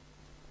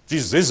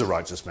 Jesus is a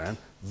righteous man.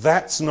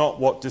 That's not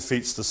what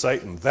defeats the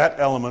Satan. That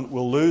element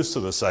will lose to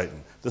the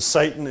Satan. The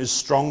Satan is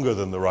stronger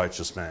than the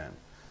righteous man.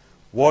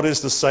 What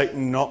is the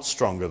Satan not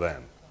stronger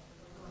than?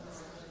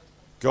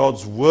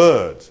 God's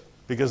word.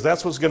 Because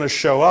that's what's going to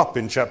show up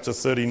in chapter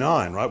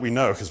 39, right? We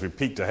know, because we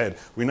peeked ahead.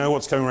 We know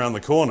what's coming around the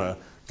corner.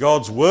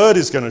 God's word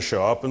is going to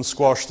show up and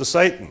squash the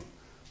Satan.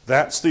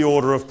 That's the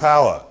order of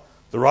power.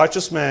 The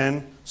righteous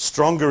man,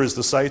 stronger is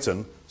the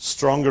Satan,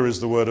 stronger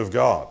is the word of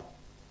God.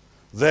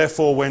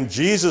 Therefore, when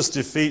Jesus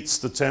defeats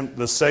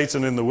the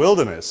Satan in the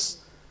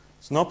wilderness,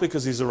 it's not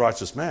because he's a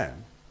righteous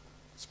man.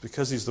 It's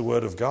because he's the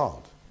word of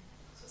God.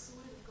 So it's the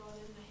word of God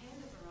in the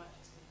hand of a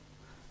righteous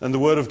man. And the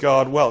word of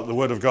God, well, the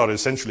word of God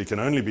essentially can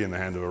only be in the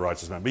hand of a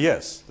righteous man. But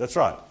yes, that's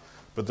right.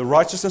 But the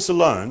righteousness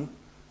alone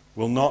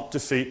will not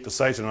defeat the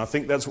Satan. And I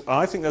think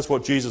that's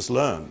what Jesus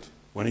learned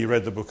when he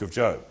read the book of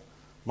Job.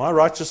 My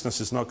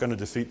righteousness is not going to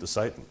defeat the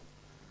Satan.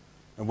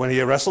 And when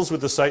he wrestles with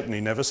the Satan,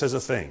 he never says a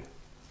thing.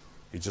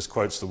 He just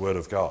quotes the word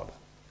of God.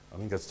 I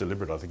think that's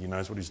deliberate. I think he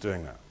knows what he's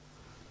doing now.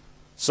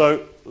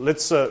 So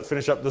let's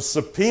finish up the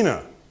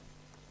subpoena.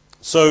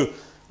 So,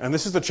 and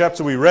this is the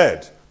chapter we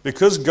read.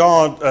 Because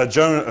Jonah, I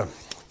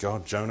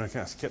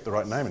get the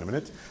right name in a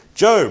minute.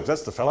 Job,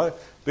 that's the fellow.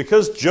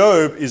 Because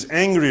Job is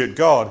angry at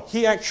God,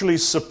 he actually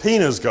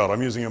subpoenas God.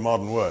 I'm using a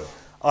modern word.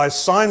 I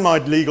sign my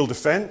legal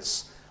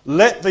defense.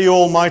 Let the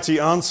Almighty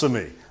answer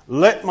me.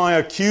 Let my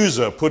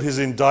accuser put his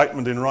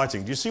indictment in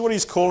writing. Do you see what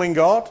he's calling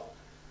God?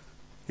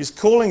 He's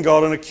calling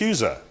God an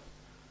accuser.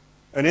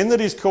 And in that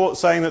he's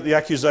saying that the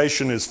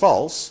accusation is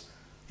false,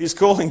 he's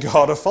calling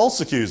God a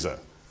false accuser.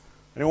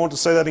 Anyone want to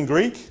say that in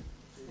Greek?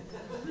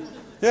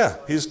 Yeah,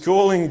 he's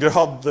calling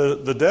God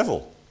the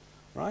devil.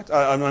 Right?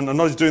 I'm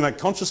not just doing that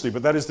consciously,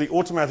 but that is the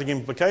automatic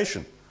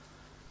implication.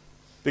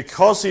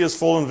 Because he has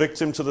fallen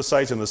victim to the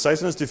Satan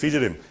has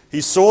defeated him. He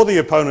saw the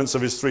opponents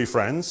of his 3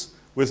 friends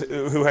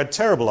who had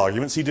terrible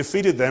arguments. He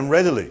defeated them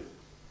readily.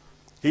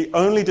 He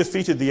only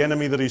defeated the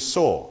enemy that he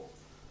saw.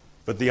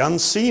 But the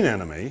unseen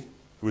enemy,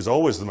 who is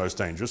always the most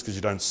dangerous because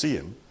you don't see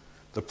him,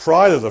 the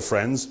pride of the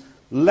friends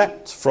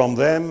leapt from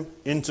them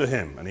into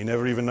him, and he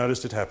never even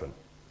noticed it happen.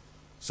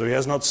 So he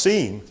has not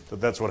seen that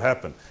that's what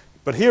happened.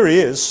 But here he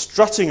is,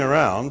 strutting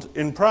around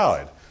in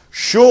pride.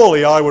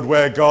 Surely I would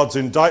wear God's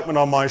indictment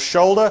on my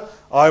shoulder.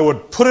 I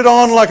would put it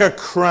on like a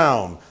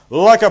crown.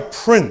 Like a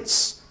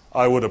prince,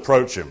 I would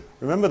approach him.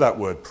 Remember that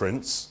word,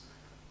 prince,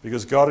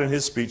 because God in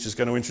his speech is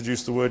going to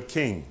introduce the word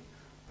king.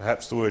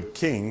 Perhaps the word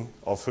king,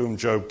 of whom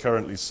Job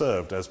currently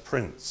served as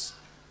prince.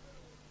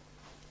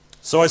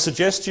 So I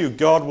suggest to you,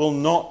 God will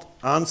not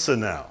answer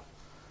now.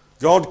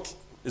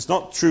 It's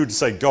not true to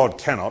say God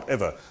cannot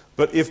ever.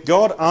 But if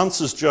God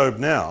answers Job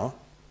now,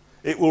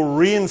 it will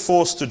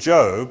reinforce to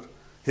Job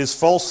his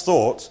false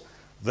thought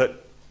that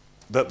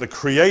the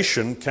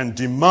creation can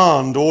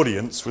demand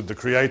audience with the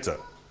Creator.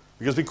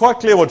 Because be quite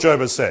clear what Job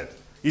has said.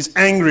 He's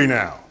angry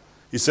now.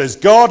 He says,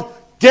 God,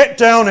 get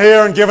down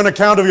here and give an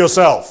account of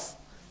yourself.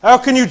 How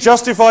can you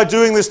justify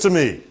doing this to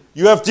me?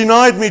 You have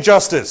denied me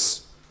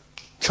justice.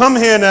 Come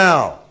here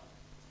now.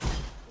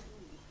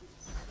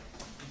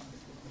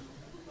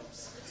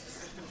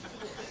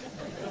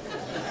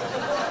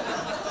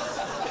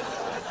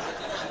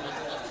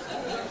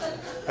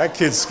 That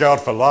kid's scarred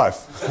for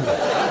life.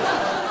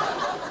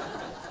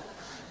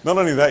 Not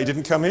only that, he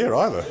didn't come here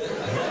either.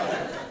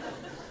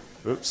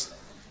 Oops.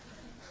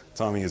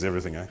 Timing is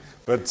everything, eh?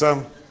 But,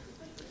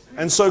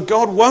 and so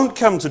God won't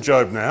come to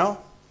Job now.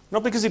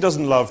 Not because he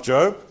doesn't love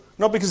Job,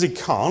 not because he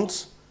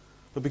can't,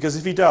 but because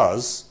if he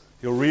does,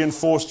 he'll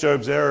reinforce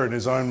Job's error in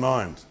his own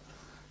mind.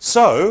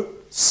 So,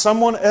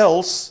 someone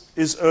else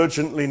is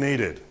urgently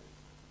needed.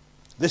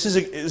 This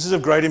is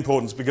of great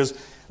importance because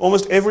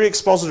almost every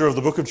expositor of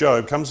the book of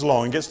Job comes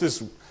along and gets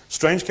this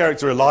strange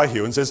character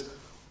Elihu and says,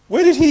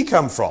 where did he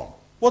come from?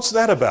 What's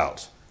that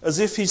about? As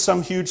if he's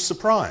some huge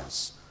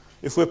surprise.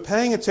 If we're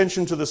paying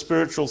attention to the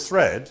spiritual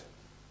thread,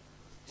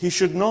 he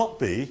should not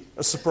be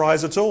a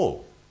surprise at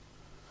all.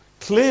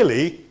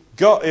 Clearly,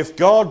 if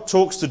God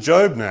talks to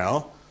Job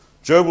now,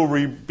 Job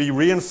will be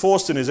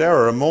reinforced in his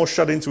error and more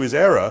shut into his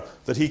error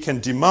that he can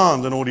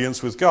demand an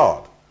audience with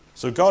God.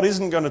 So God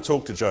isn't going to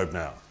talk to Job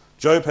now.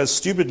 Job has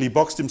stupidly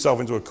boxed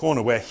himself into a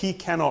corner where he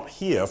cannot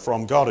hear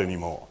from God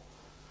anymore.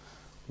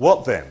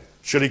 What then?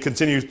 Should he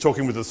continue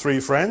talking with the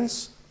three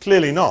friends?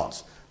 Clearly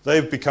not.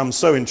 They've become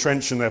so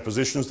entrenched in their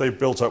positions, they've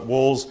built up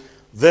walls.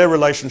 Their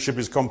relationship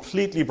is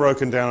completely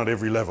broken down at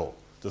every level.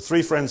 The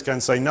three friends can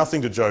say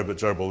nothing to Job that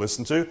Job will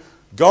listen to.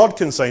 God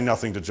can say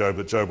nothing to Job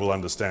that Job will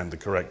understand the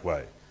correct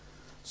way.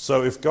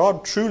 So if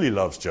God truly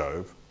loves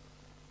Job,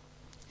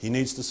 he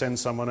needs to send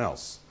someone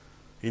else.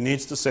 He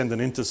needs to send an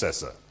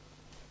intercessor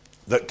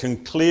that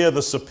can clear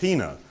the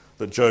subpoena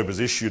that Job has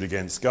issued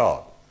against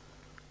God.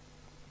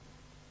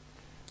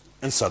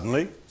 And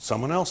suddenly,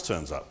 someone else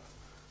turns up,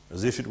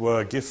 as if it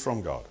were a gift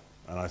from God.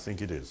 And I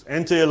think it is.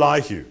 Enter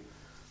Elihu.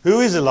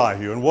 Who is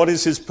Elihu and what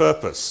is his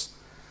purpose?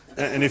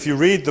 And if you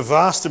read the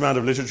vast amount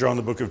of literature on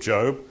the book of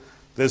Job,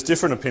 there's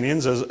different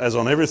opinions, as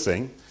on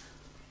everything.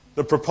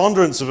 The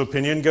preponderance of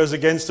opinion goes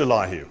against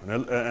Elihu.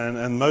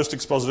 And most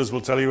expositors will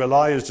tell you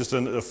Elihu is just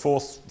a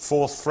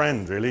fourth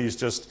friend, really.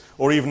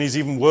 He's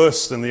even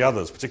worse than the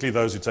others, particularly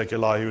those who take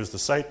Elihu as the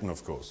Satan,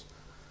 of course.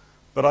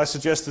 But I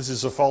suggest this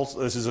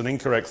is an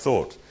incorrect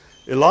thought.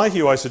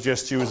 Elihu, I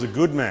suggest to you, is a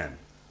good man,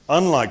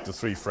 unlike the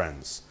three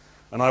friends.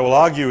 And I will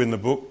argue in the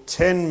book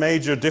 10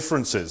 major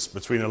differences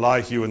between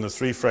Elihu and the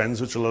three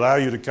friends, which will allow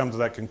you to come to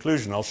that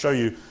conclusion. I'll show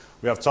you,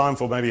 we have time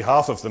for maybe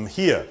half of them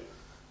here.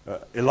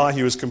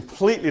 Elihu is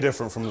completely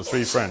different from the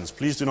three friends.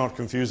 Please do not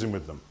confuse him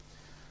with them.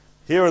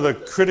 Here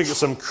are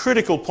some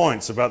critical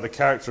points about the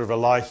character of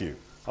Elihu.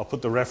 I'll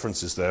put the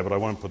references there, but I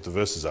won't put the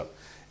verses up.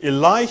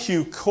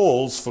 Elihu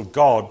calls for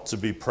God to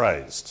be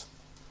praised.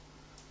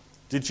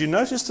 Did you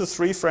notice the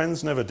three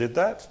friends never did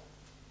that?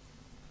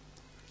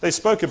 They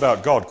spoke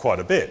about God quite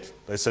a bit.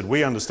 They said,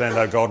 we understand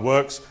how God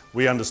works.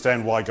 We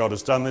understand why God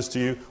has done this to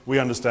you. We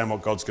understand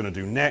what God's going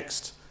to do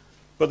next.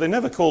 But they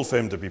never called for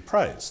him to be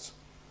praised.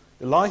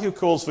 Elihu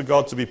calls for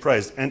God to be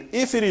praised. And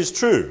if it is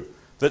true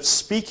that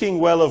speaking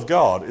well of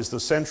God is the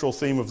central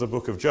theme of the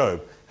book of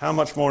Job, how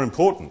much more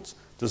important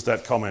does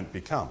that comment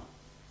become?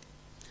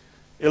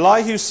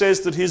 Elihu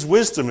says that his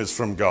wisdom is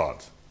from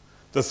God.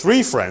 The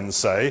three friends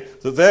say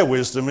that their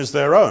wisdom is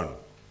their own.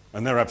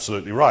 And they're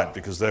absolutely right,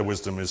 because their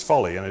wisdom is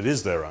folly, and it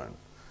is their own.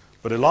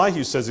 But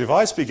Elihu says, if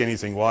I speak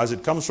anything wise,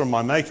 it comes from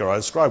my Maker. I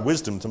ascribe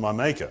wisdom to my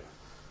Maker.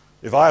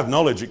 If I have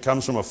knowledge, it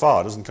comes from afar.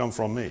 It doesn't come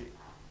from me.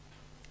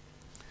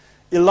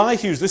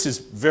 This is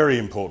very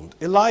important.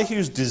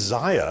 Elihu's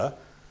desire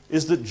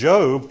is that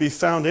Job be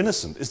found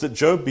innocent, is that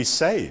Job be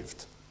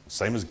saved.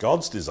 Same as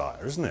God's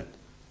desire, isn't it?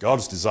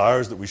 God's desire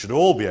is that we should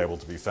all be able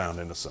to be found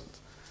innocent.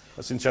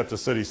 That's in chapter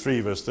 33,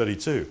 verse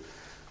 32.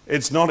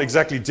 It's not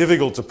exactly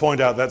difficult to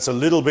point out that's a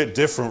little bit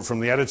different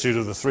from the attitude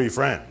of the three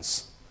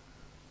friends.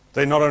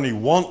 They not only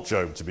want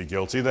Job to be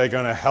guilty, they're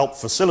going to help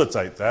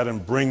facilitate that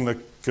and bring the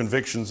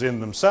convictions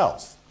in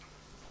themselves.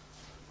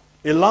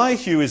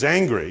 Elihu is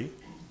angry.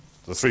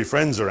 The three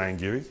friends are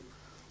angry.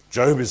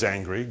 Job is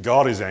angry.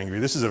 God is angry.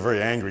 This is a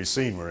very angry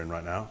scene we're in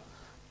right now.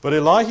 But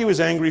Elihu is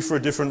angry for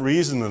a different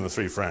reason than the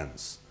three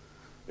friends.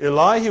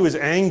 Elihu is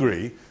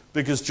angry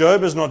because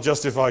Job has not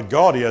justified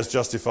God, he has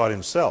justified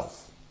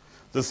himself.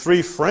 The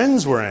three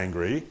friends were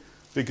angry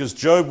because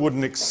Job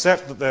wouldn't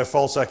accept that their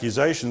false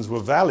accusations were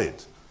valid.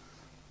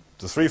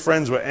 The three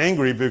friends were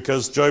angry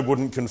because Job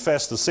wouldn't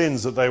confess the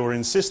sins that they were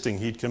insisting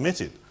he'd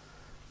committed.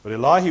 But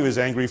Elihu is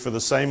angry for the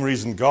same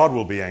reason God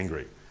will be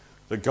angry,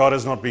 that God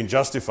has not been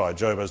justified,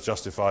 Job has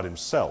justified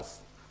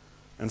himself.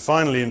 And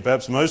finally, and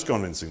perhaps most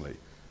convincingly,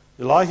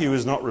 Elihu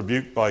is not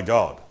rebuked by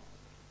God.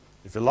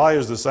 If Elihu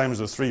is the same as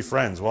the three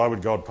friends, why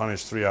would God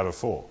punish 3 out of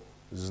 4?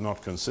 This is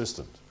not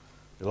consistent.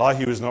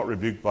 Elihu is not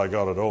rebuked by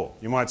God at all.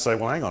 You might say,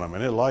 well, hang on a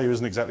minute, Elihu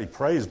isn't exactly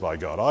praised by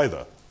God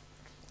either.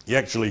 He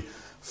actually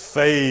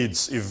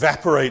fades,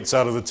 evaporates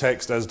out of the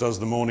text as does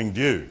the morning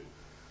dew.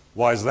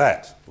 Why is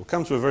that? We'll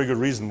come to a very good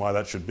reason why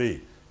that should be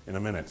in a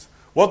minute.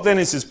 What then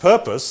is his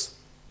purpose?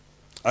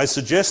 I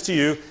suggest to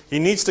you, he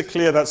needs to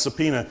clear that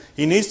subpoena.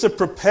 He needs to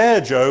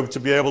prepare Job to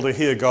be able to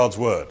hear God's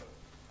word.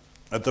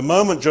 At the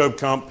moment, Job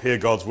can't hear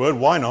God's word.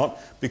 Why not?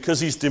 Because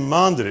he's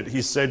demanded it.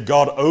 He said,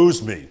 God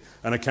owes me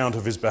an account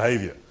of his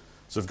behavior.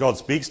 So if God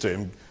speaks to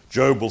him,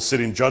 Job will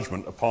sit in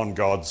judgment upon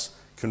God's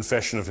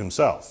confession of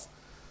himself.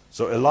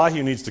 So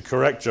Elihu needs to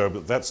correct Job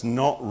that that's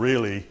not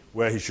really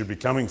where he should be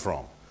coming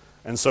from.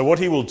 And so what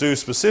he will do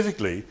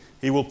specifically,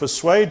 he will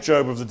persuade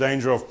Job of the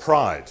danger of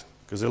pride.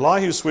 Because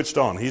Elihu switched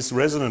on. He's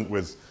resonant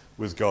with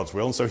God's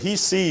will. And so he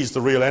sees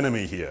the real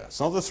enemy here. It's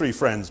not the three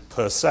friends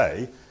per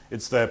se.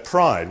 It's their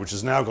pride, which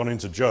has now gone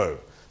into Job.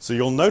 So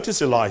you'll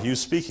notice Elihu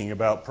speaking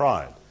about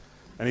pride.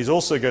 And he's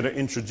also going to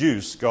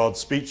introduce God's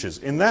speeches.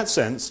 In that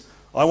sense,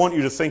 I want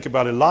you to think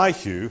about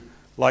Elihu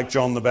like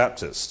John the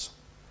Baptist,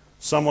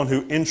 someone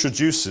who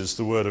introduces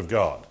the Word of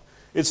God.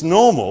 It's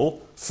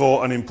normal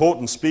for an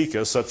important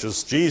speaker such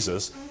as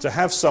Jesus to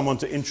have someone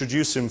to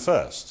introduce him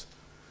first.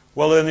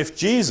 Well, then if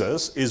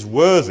Jesus is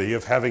worthy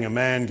of having a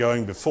man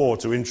going before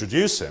to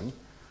introduce him,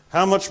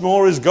 how much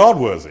more is God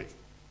worthy?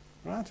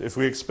 Right? If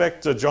we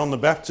expect John the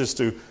Baptist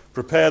to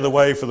prepare the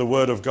way for the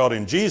Word of God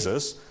in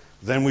Jesus,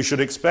 then we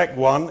should expect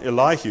one,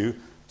 Elihu,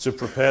 to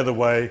prepare the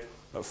way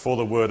for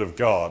the Word of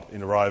God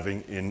in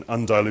arriving in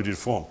undiluted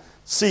form.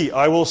 See,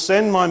 I will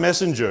send my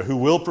messenger who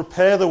will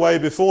prepare the way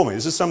before me.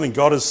 This is something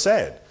God has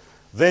said.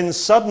 Then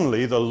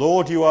suddenly the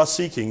Lord you are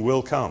seeking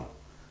will come.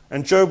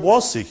 And Job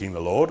was seeking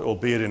the Lord,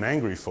 albeit in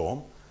angry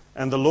form,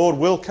 and the Lord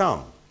will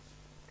come.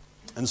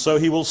 And so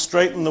he will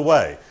straighten the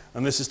way.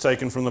 And this is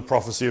taken from the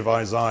prophecy of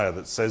Isaiah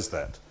that says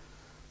that.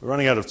 We're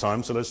running out of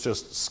time, so let's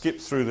just skip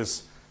through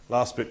this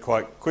last bit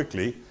quite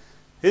quickly.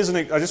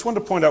 I just want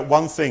to point out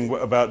one thing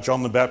about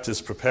John the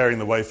Baptist preparing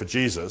the way for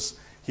Jesus.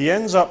 He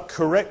ends up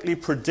correctly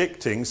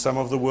predicting some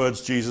of the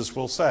words Jesus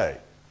will say.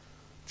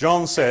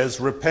 John says,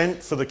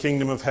 repent for the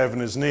kingdom of heaven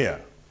is near.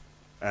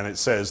 And it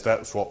says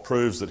that's what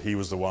proves that he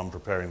was the one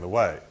preparing the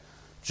way.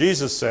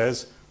 Jesus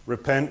says,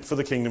 repent for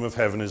the kingdom of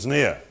heaven is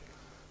near.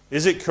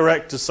 Is it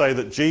correct to say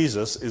that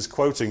Jesus is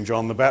quoting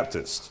John the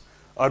Baptist?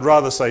 I'd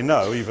rather say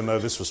no, even though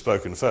this was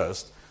spoken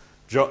first.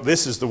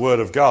 This is the word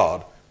of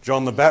God.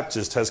 John the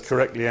Baptist has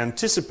correctly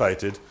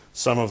anticipated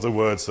some of the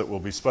words that will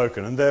be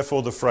spoken, and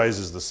therefore the phrase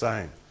is the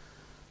same.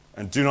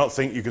 And do not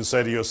think you can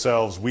say to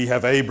yourselves, we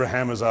have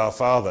Abraham as our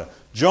father.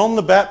 John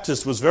the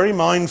Baptist was very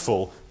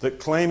mindful that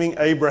claiming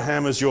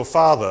Abraham as your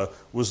father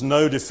was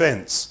no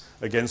defense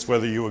against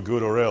whether you were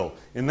good or ill.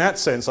 In that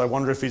sense, I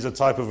wonder if he's a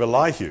type of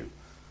Elihu,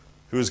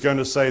 who is going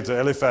to say to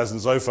Eliphaz and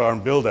Zophar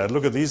and Bildad,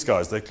 look at these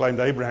guys, they claimed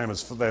Abraham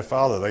as their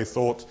father. They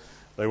thought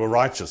they were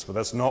righteous, but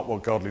that's not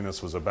what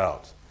godliness was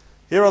about.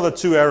 Here are the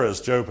two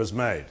errors Job has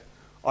made.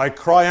 I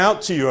cry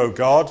out to you, O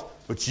God,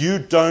 but you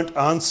don't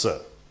answer.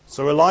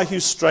 So Elihu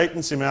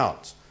straightens him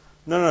out.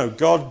 No,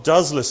 God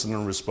does listen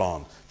and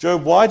respond.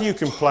 Job, why do you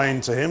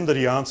complain to him that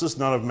he answers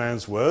none of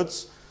man's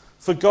words?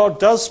 For God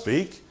does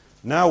speak,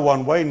 now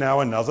one way, now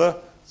another,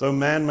 though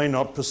man may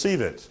not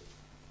perceive it.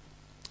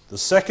 The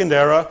second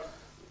error,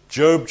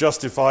 Job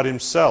justified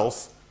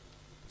himself.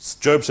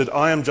 Job said,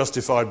 I am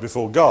justified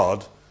before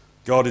God.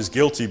 God is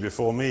guilty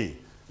before me.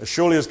 As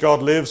surely as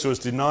God lives, who has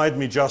denied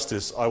me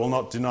justice, I will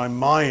not deny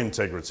my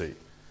integrity.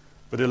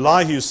 But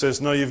Elihu says,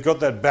 no, you've got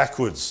that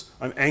backwards.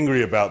 I'm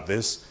angry about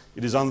this.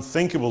 It is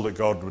unthinkable that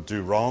God would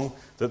do wrong,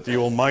 that the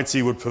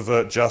Almighty would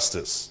pervert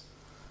justice.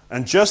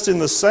 And just in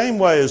the same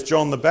way as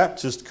John the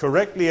Baptist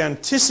correctly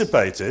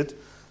anticipated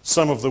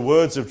some of the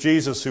words of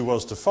Jesus who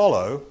was to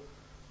follow,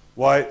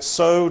 why,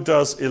 so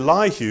does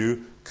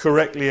Elihu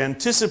correctly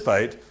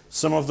anticipate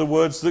some of the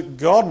words that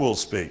God will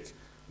speak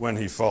when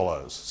he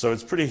follows. So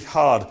it's pretty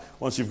hard,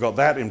 once you've got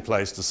that in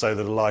place, to say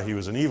that Elihu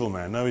is an evil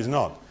man. No, he's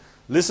not.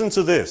 Listen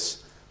to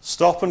this.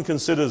 Stop and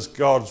consider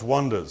God's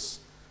wonders.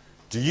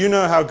 Do you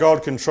know how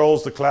God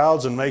controls the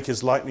clouds and make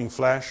his lightning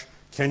flash?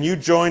 Can you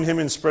join him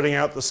in spreading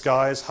out the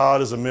skies,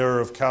 hard as a mirror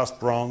of cast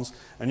bronze?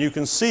 And you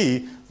can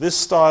see this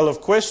style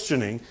of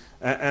questioning,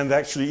 and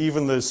actually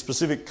even the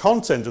specific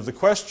content of the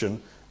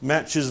question,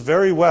 matches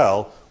very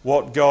well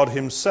what God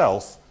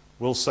himself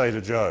will say to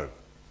Job.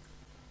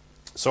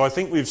 So I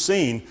think we've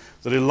seen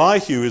that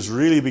Elihu is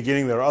really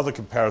beginning. There are other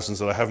comparisons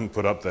that I haven't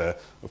put up there.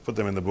 I've put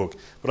them in the book.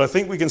 But I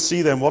think we can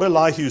see then what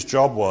Elihu's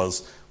job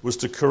was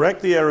to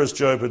correct the errors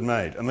Job had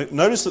made. And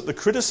notice that the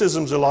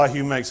criticisms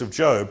Elihu makes of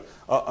Job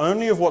are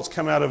only of what's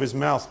come out of his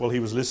mouth while he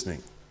was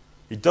listening.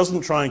 He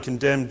doesn't try and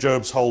condemn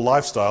Job's whole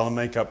lifestyle and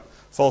make up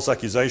false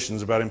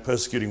accusations about him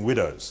persecuting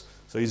widows.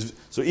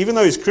 So even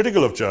though he's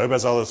critical of Job,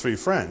 as are the three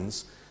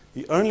friends,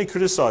 he only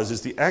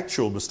criticizes the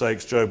actual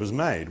mistakes Job has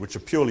made, which are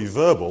purely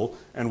verbal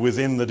and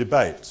within the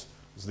debate.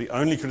 These are the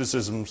only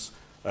criticisms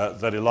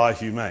that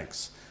Elihu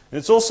makes. And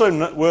it's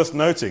also worth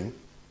noting,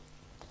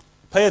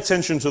 pay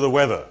attention to the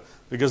weather,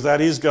 because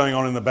that is going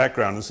on in the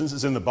background. And since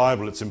it's in the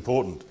Bible, it's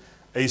important.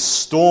 A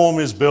storm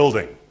is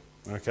building.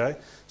 Okay?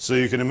 So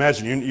you can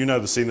imagine, you know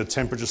the scene, the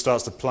temperature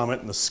starts to plummet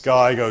and the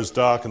sky goes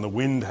dark and the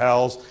wind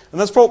howls. And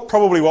that's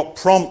probably what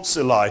prompts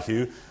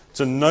Elihu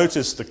to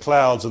notice the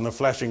clouds and the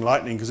flashing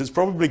lightning, because it's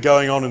probably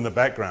going on in the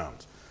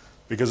background.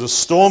 Because a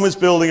storm is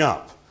building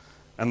up,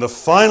 and the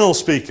final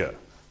speaker,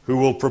 who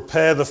will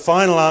prepare the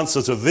final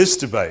answer to this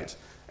debate,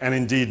 and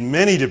indeed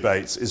many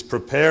debates, is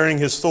preparing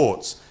his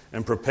thoughts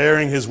and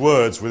preparing his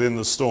words within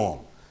the storm.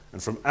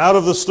 And from out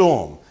of the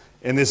storm,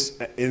 in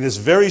this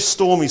very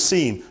stormy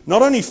scene,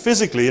 not only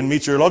physically and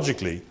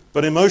meteorologically,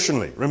 but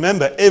emotionally.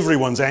 Remember,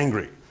 everyone's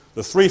angry.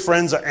 The three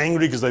friends are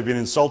angry because they've been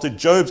insulted.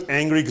 Job's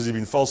angry because he's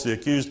been falsely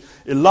accused.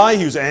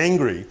 Elihu's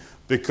angry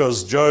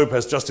because Job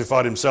has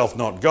justified himself,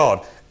 not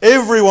God.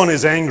 Everyone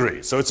is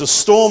angry. So it's a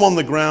storm on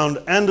the ground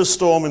and a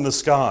storm in the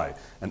sky.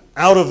 And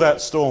out of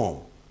that storm,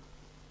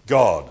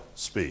 God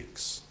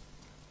speaks.